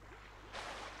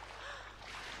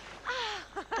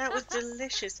 That was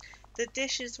delicious. The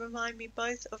dishes remind me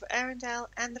both of Arundel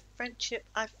and the friendship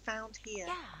I've found here.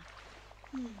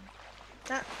 Yeah.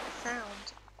 That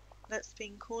sound that's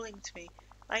been calling to me,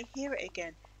 I hear it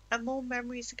again, and more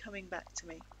memories are coming back to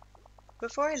me.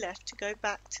 Before I left to go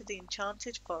back to the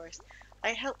enchanted forest, I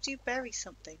helped you bury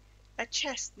something, a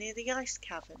chest near the ice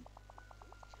cavern.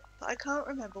 But I can't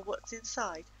remember what's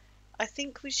inside. I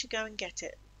think we should go and get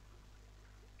it.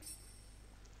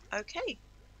 Okay.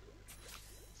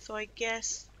 So I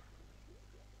guess...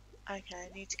 Okay, I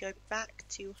need to go back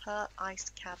to her ice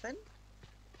cavern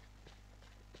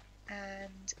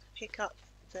and pick up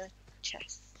the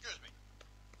chest.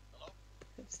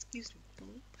 Excuse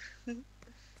me.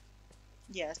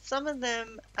 Yeah, some of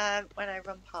them, when I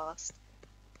run past,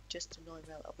 just annoy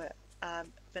me a little bit.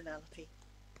 Vanellope.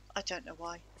 I don't know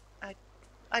why.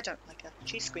 I don't like her.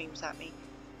 She screams at me,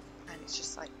 and it's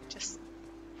just like, just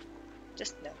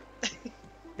no.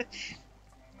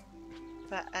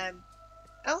 But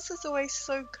Elsa's always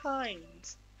so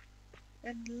kind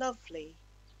and lovely.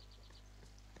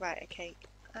 Right, okay.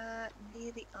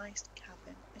 Near the ice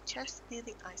cavern. A chest near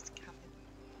the ice cavern.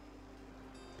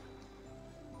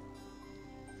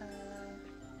 There.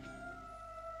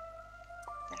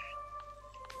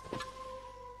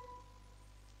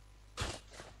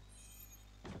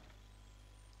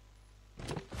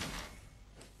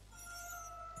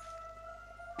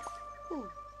 Ooh,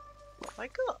 what have I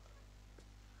got?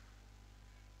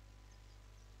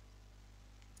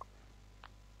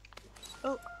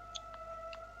 Oh.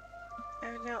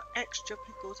 Oh no, extra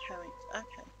pickled herrings.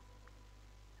 Okay.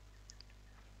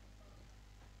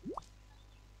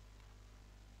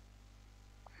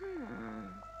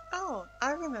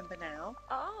 Belle.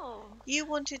 Oh. You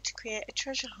wanted to create a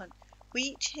treasure hunt. We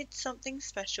each hid something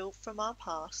special from our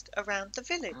past around the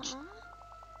village.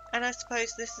 And I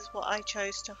suppose this is what I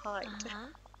chose to hide.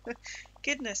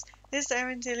 Goodness, this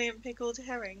Arendilian pickled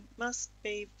herring must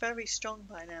be very strong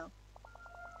by now.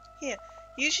 Here,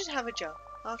 you should have a jar.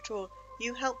 After all,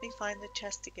 you helped me find the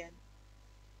chest again.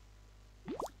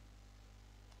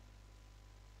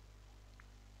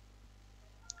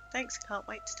 Thanks, can't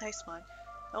wait to taste mine.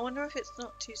 I wonder if it's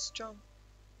not too strong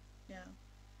now.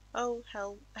 Oh,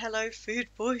 hello, food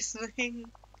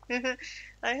poisoning.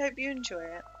 I hope you enjoy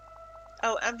it.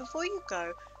 Oh, and before you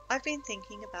go, I've been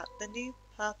thinking about the new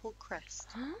purple crest.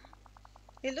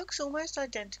 It looks almost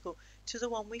identical to the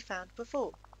one we found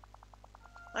before.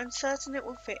 I'm certain it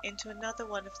will fit into another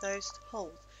one of those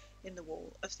holes in the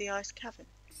wall of the ice cavern.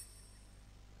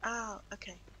 Ah,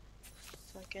 okay.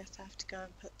 So I guess I have to go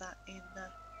and put that in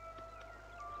here.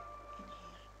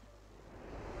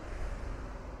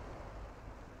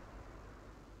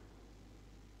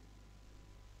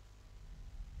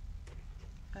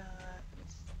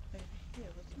 It's over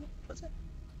here, wasn't it? Was it?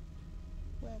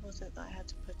 Where was it that I had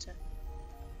to put it?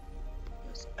 It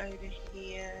was over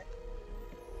here.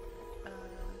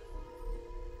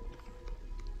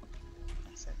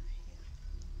 That's over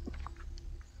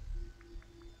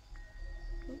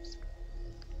here. Oops.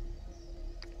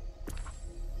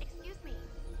 Excuse me.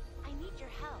 I need your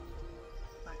help.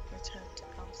 Right, return to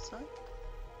Elsa.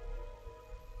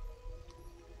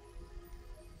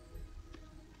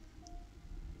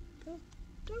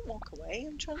 Don't walk away,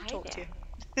 I'm trying to talk to you.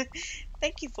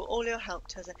 Thank you for all your help,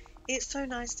 Tessa. It's so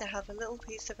nice to have a little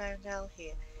piece of Arendelle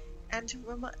here, and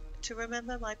to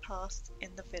remember my past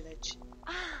in the village.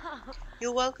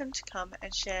 You're welcome to come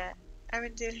and share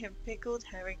Arendilian pickled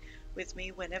herring with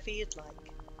me whenever you'd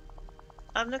like.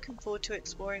 I'm looking forward to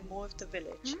exploring more of the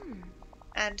village,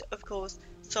 and, of course,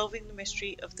 solving the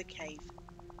mystery of the cave.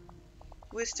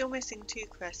 We're still missing 2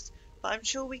 crests, but I'm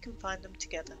sure we can find them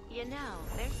together. You know,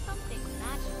 there's something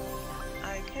magical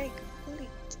about it. Okay,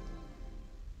 complete.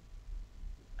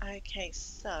 Okay,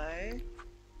 so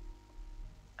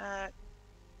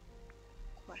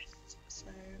quest.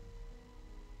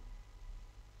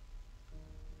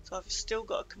 So I've still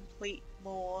got to complete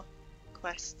more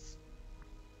quests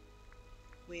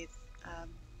with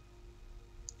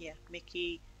yeah,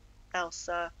 Mickey,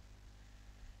 Elsa,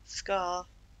 Scar,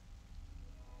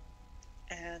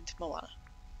 and Moana.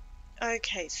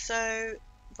 Okay, so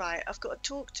right, I've got to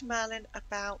talk to Merlin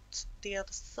about the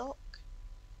other sock.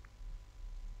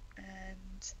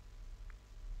 And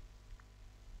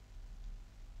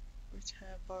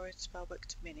return borrowed spellbook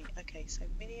to Minnie. Okay, so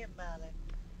Minnie and Merlin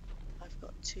I've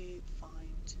got to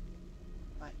find.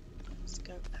 Right, let's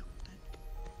go out then.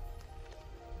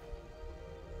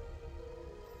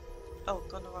 Oh,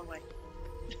 gone the wrong way.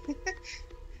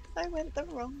 I went the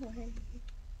wrong way.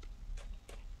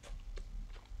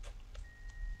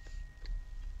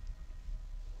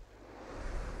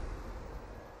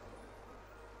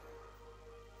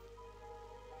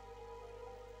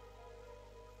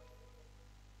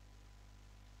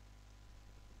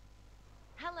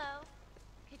 Hello.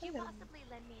 Could you Hello. possibly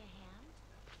lend me a hand?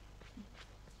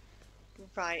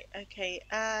 Right, okay,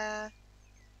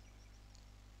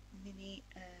 Minnie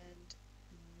and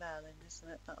Merlin, isn't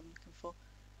it, that I'm looking for?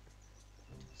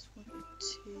 Just wanted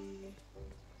to...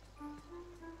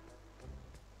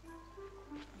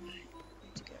 Right,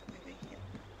 need to go over here.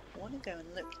 I want to go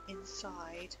and look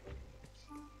inside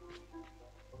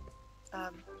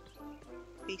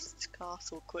Beast's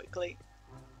castle quickly.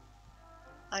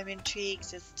 I'm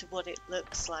intrigued as to what it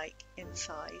looks like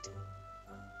inside.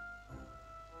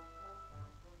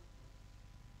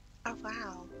 Oh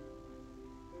wow.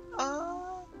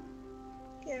 Oh,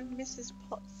 get Mrs.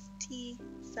 Potts tea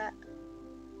set.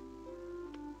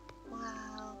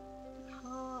 Wow.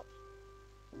 Harp.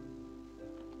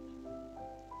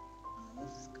 Oh,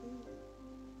 this is cool.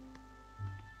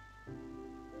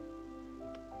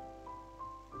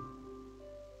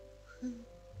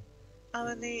 Oh,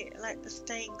 and the like the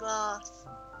stained glass.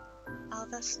 Oh,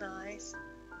 that's nice.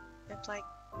 It's like,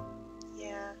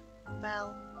 yeah,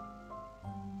 Belle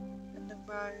and the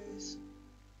rose.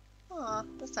 Oh,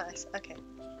 that's nice. Okay,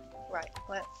 right.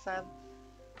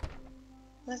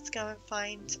 Let's go and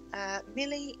find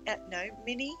Minnie.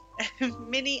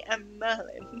 Minnie and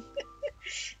Merlin.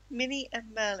 Minnie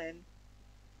and Merlin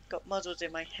got muddled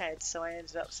in my head, so I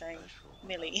ended up saying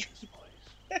Millie.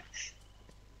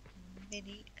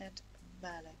 Minnie and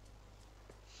Merlin.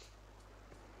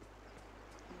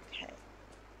 Okay.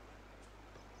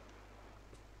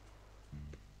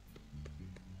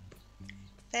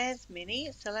 There's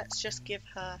Minnie, so let's just give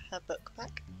her her book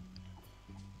back.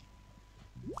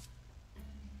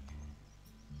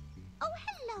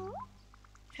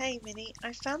 Hey Minnie,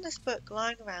 I found this book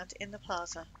lying around in the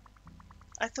plaza.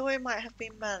 I thought it might have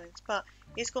been Merlin's, but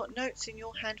it's got notes in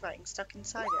your handwriting stuck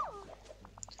inside it.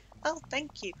 Oh,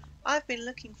 thank you. I've been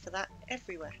looking for that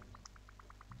everywhere.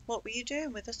 What were you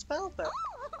doing with a spell book?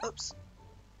 Oops.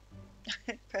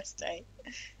 Pressed A.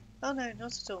 Oh no,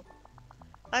 not at all.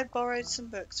 I borrowed some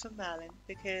books from Merlin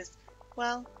because,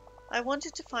 well, I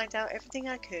wanted to find out everything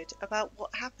I could about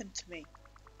what happened to me.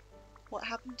 What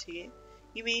happened to you?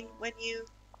 You mean when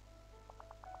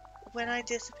I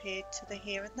disappeared to the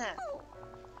here and there?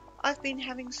 I've been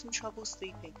having some trouble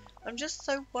sleeping. I'm just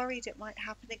so worried it might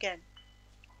happen again.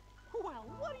 Well,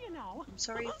 what do you know? I'm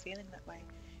sorry you're feeling that way.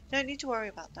 You don't need to worry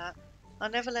about that. I'll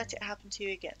never let it happen to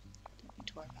you again. Don't need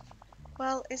to worry about that.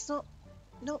 Well, it's not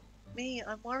me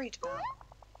I'm worried about.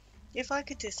 If I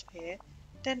could disappear,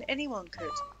 then anyone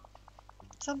could.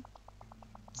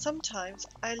 Sometimes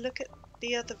I look at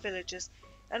the other villagers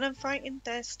and I'm frightened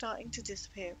they're starting to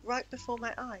disappear right before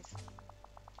my eyes.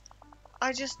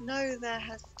 I just know there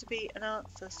has to be an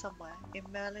answer somewhere in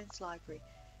Merlin's library.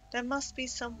 There must be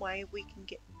some way we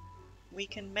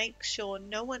can make sure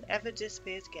no one ever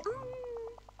disappears again.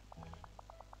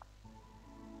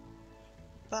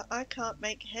 But I can't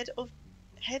make heads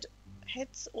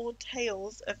or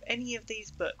tails of any of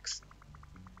these books.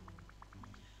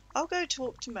 I'll go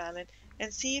talk to Merlin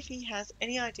and see if he has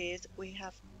any ideas we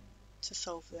have to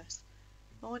solve this.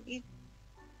 I want you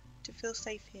to feel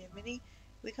safe here, Minnie.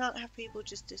 We can't have people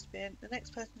just disappear. The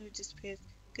next person who disappears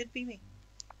could be me.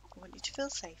 I want you to feel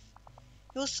safe.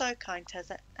 You're so kind,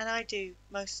 Tessa, and I do,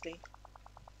 mostly.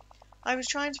 I was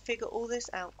trying to figure all this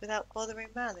out without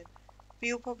bothering Merlin, but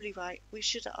you're probably right. We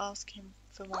should ask him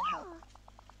for more help.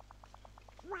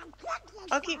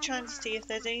 I'll keep trying to see if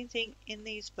there's anything in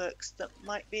these books that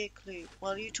might be a clue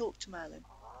while you talk to Merlin.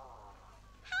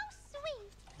 How sweet!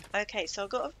 Okay, so I've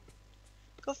got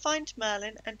to find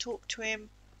Merlin and talk to him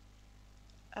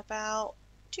about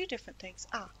two different things.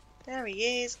 Ah, there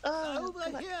he is. Oh,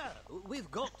 over here.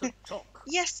 We've got to talk.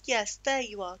 Yes, there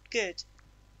you are. Good.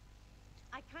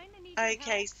 I kinda need your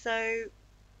Okay, help. so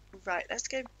right, let's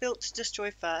go built to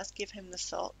destroy first. Give him the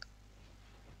sock.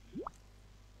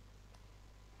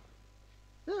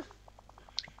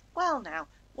 Well now,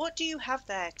 what do you have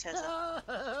there, Tessa?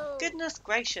 Oh, Goodness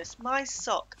gracious, my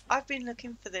sock. I've been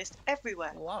looking for this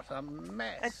everywhere. what a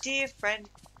mess. A dear friend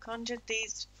conjured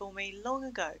these for me long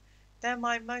ago. They're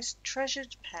my most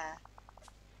treasured pair.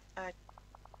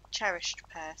 Cherished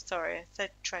pair. Sorry, I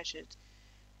said treasured.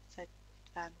 I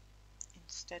said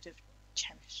instead of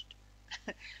cherished.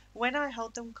 When I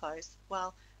hold them close,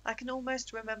 well, I can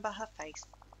almost remember her face.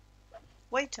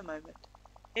 Wait a moment.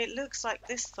 It looks like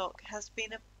this sock has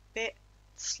been a bit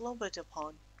slobbered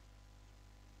upon.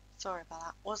 Sorry about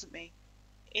that, wasn't me.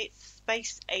 It's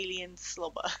space alien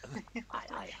slobber.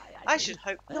 I should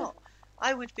hope not.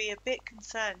 I would be a bit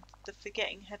concerned the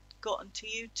forgetting had gotten to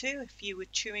you too if you were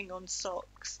chewing on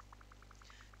socks.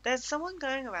 There's someone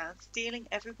going around stealing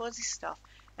everybody's stuff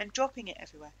and dropping it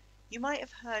everywhere. You might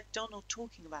have heard Donald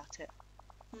talking about it.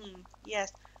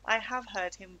 Yes, I have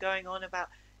heard him going on about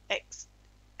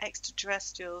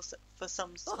extraterrestrials of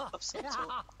some sort.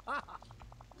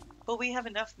 But we have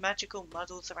enough magical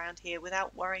muddles around here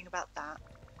without worrying about that.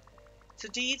 So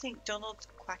do you think Donald's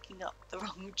quacking up the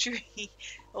wrong tree?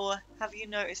 Or have you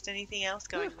noticed anything else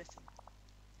going missing?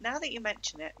 Now that you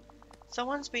mention it,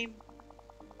 someone's been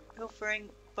pilfering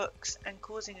books and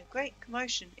causing a great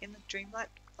commotion in the Dreamlight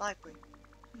Library.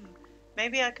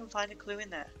 Maybe I can find a clue in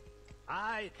there.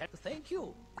 I can thank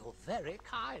you. You're very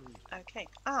kind. Okay.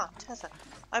 Ah, Tessa,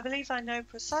 I believe I know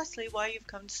precisely why you've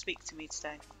come to speak to me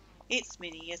today. It's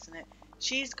Minnie, isn't it?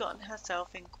 She's gotten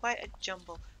herself in quite a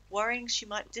jumble, worrying she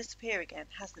might disappear again,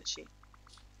 hasn't she?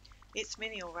 It's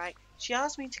Minnie, all right. She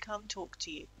asked me to come talk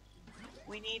to you.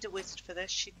 We need a wizard for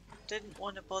this. She didn't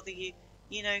want to bother you,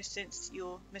 you know, since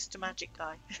you're Mr. Magic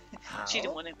Guy. She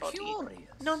didn't want to bother you.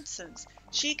 Nonsense.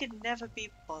 She could never be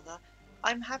bother.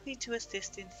 I'm happy to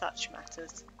assist in such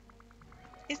matters.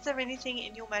 Is there anything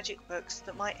in your magic books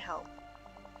that might help?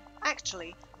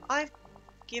 Actually, I've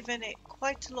given it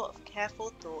quite a lot of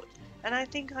careful thought, and I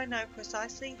think I know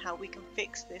precisely how we can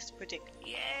fix this predicament.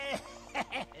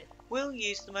 Yeah. We'll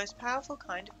use the most powerful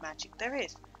kind of magic there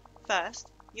is. First,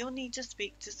 you'll need to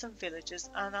speak to some villagers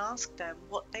and ask them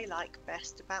what they like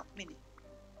best about Minnie.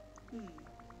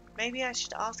 Maybe I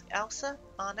should ask Elsa,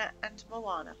 Anna, and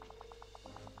Moana.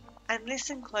 And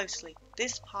listen closely,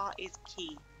 this part is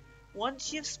key.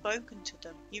 Once you've spoken to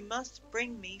them, you must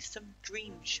bring me some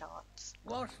dream shards.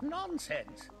 What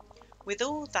nonsense. With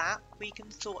all that, we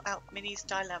can sort out Minnie's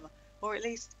dilemma, or at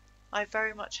least I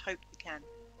very much hope we can.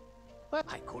 But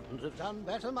I couldn't have done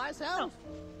better myself.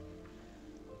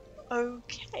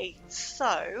 Okay,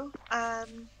 so, oh,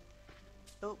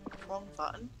 wrong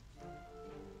button.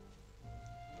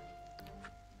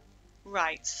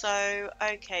 Right, so,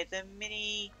 okay, the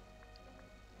mini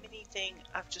thing,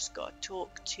 I've just got to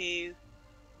talk to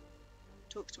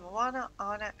Moana,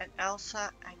 Anna, and Elsa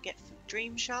and get some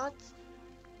dream shards.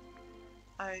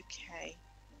 Okay.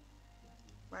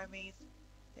 Remy,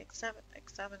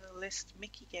 examine the list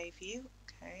Mickey gave you.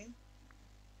 Okay.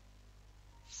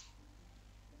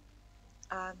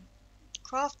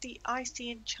 Craft the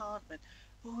icy enchantment.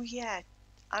 Oh yeah,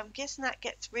 I'm guessing that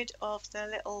gets rid of the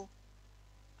little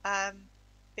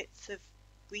bits of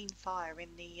green fire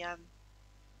in the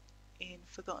in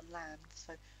Forgotten Land,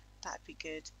 so that'd be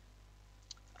good.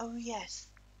 Oh yes,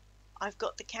 I've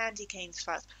got the candy cane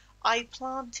sprouts. I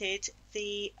planted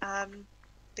the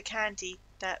candy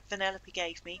that Vanellope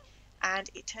gave me, and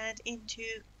it turned into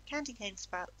candy cane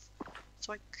sprouts.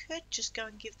 So I could just go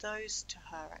and give those to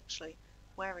her. Actually,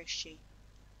 where is she?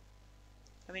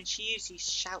 I mean, she usually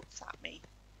shouts at me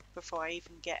before I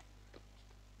even get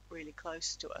really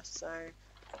close to her, so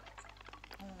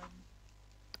I'm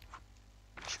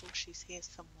sure she's here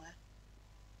somewhere.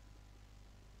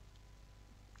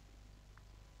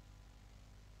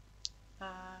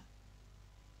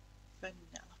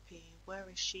 Vanellope, where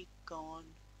is she gone?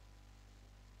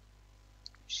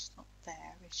 She's not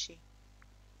there, is she?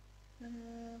 I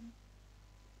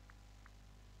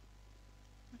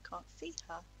can't see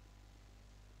her.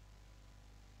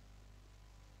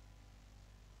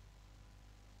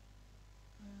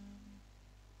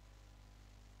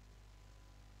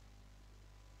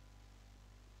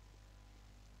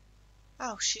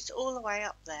 Oh, she's all the way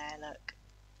up there, look.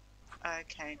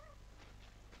 Okay.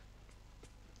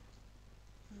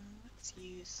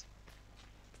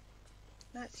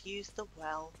 Let's use the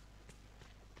well.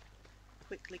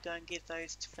 Quickly go and give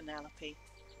those to Vanellope.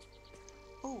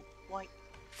 Oh, white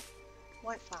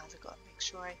flowers. I've got to make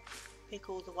sure I pick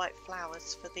all the white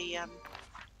flowers for the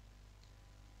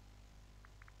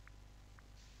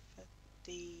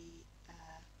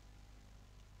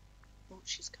oh,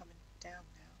 she's coming down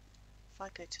now. If I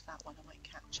go to that one, I might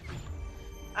catch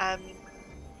her.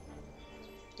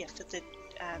 Yeah, for the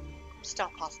Star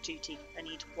Pass duty, I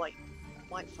need white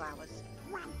flowers.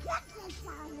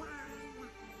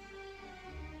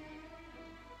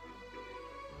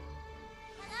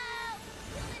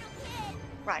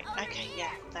 Right, okay,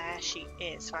 yeah, there she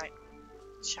is, right,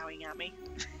 shouting at me.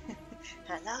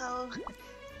 Hello.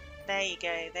 There you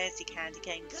go, there's your candy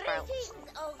cane sprouts.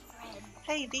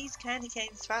 Hey, these candy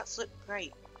cane sprouts look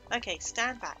great. Okay,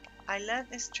 stand back. I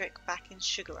learnt this trick back in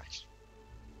Sugar Rush.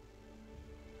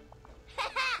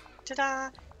 Ta-da!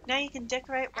 Now you can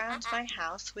decorate round my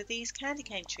house with these candy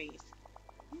cane trees.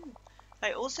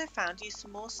 I also found you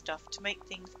some more stuff to make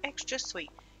things extra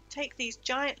sweet. Take these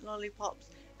giant lollipops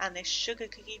and this sugar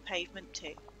cookie pavement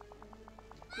too.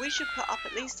 We should put up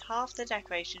at least half the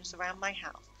decorations around my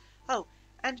house. Oh,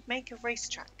 and make a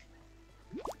racetrack.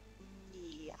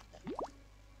 Yeah.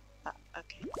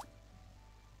 Okay.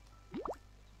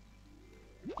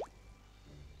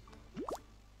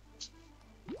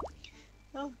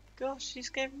 Oh gosh, she's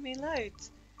giving me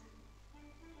loads.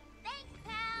 Thanks,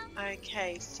 pal.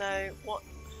 Okay, so what?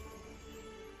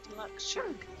 Deluxe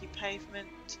sugar cookie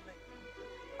pavement.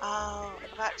 Oh,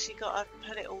 I've actually got to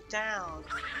put it all down.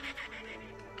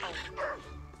 Oh.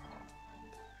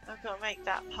 I've got to make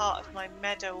that part of my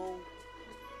meadow all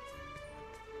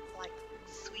like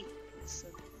sweets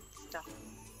and stuff.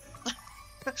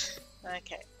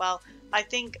 Okay, well, I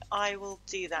think I will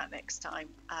do that next time.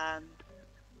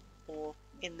 Or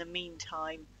in the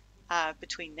meantime,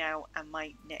 between now and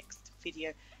my next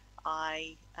video,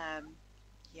 I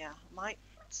might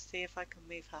see if I can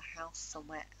move her house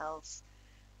somewhere else.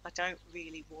 I don't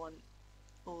really want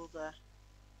all the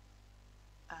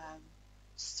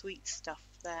sweet stuff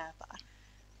there, but I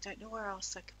don't know where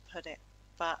else I could put it.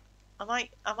 But I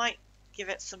might give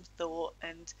it some thought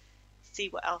and see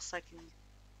what else I can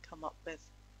come up with.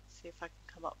 See if I can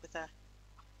come up with a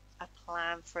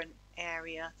plan for an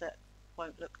area that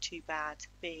won't look too bad,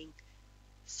 being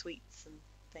sweets and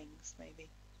things maybe.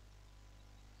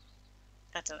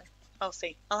 I don't know. I'll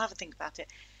see. I'll have a think about it.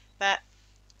 But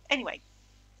anyway,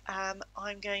 I'm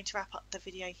going to wrap up the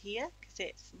video here because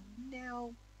it's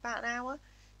now about an hour.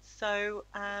 So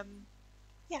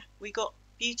yeah, we got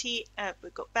Beauty,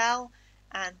 we've got Belle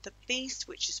and the Beast,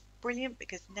 which is brilliant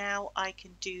because now I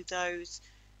can do those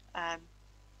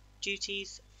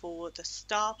duties for the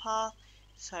Star Path.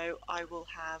 So I will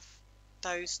have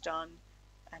those done,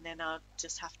 and then I'll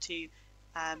just have to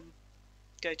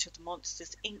go to the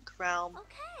Monsters Inc. realm,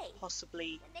 Okay.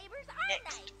 possibly The neighbors are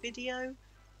next nice. video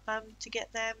to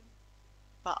get them.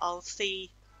 but I'll see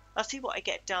what I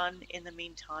get done in the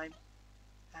meantime,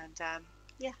 and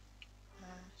yeah,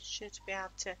 should be able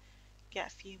to get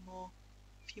a few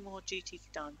more duties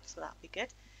done, so that'll be good.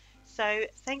 So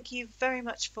thank you very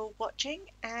much for watching,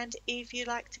 and if you'd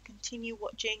like to continue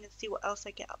watching and see what else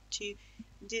I get up to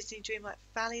in Disney Dreamlight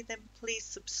Valley, then please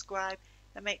subscribe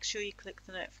and make sure you click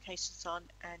the notifications on,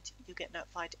 and you'll get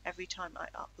notified every time I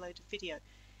upload a video.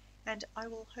 And I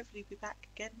will hopefully be back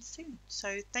again soon.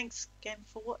 So thanks again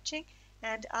for watching,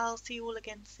 and I'll see you all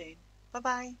again soon. Bye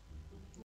bye.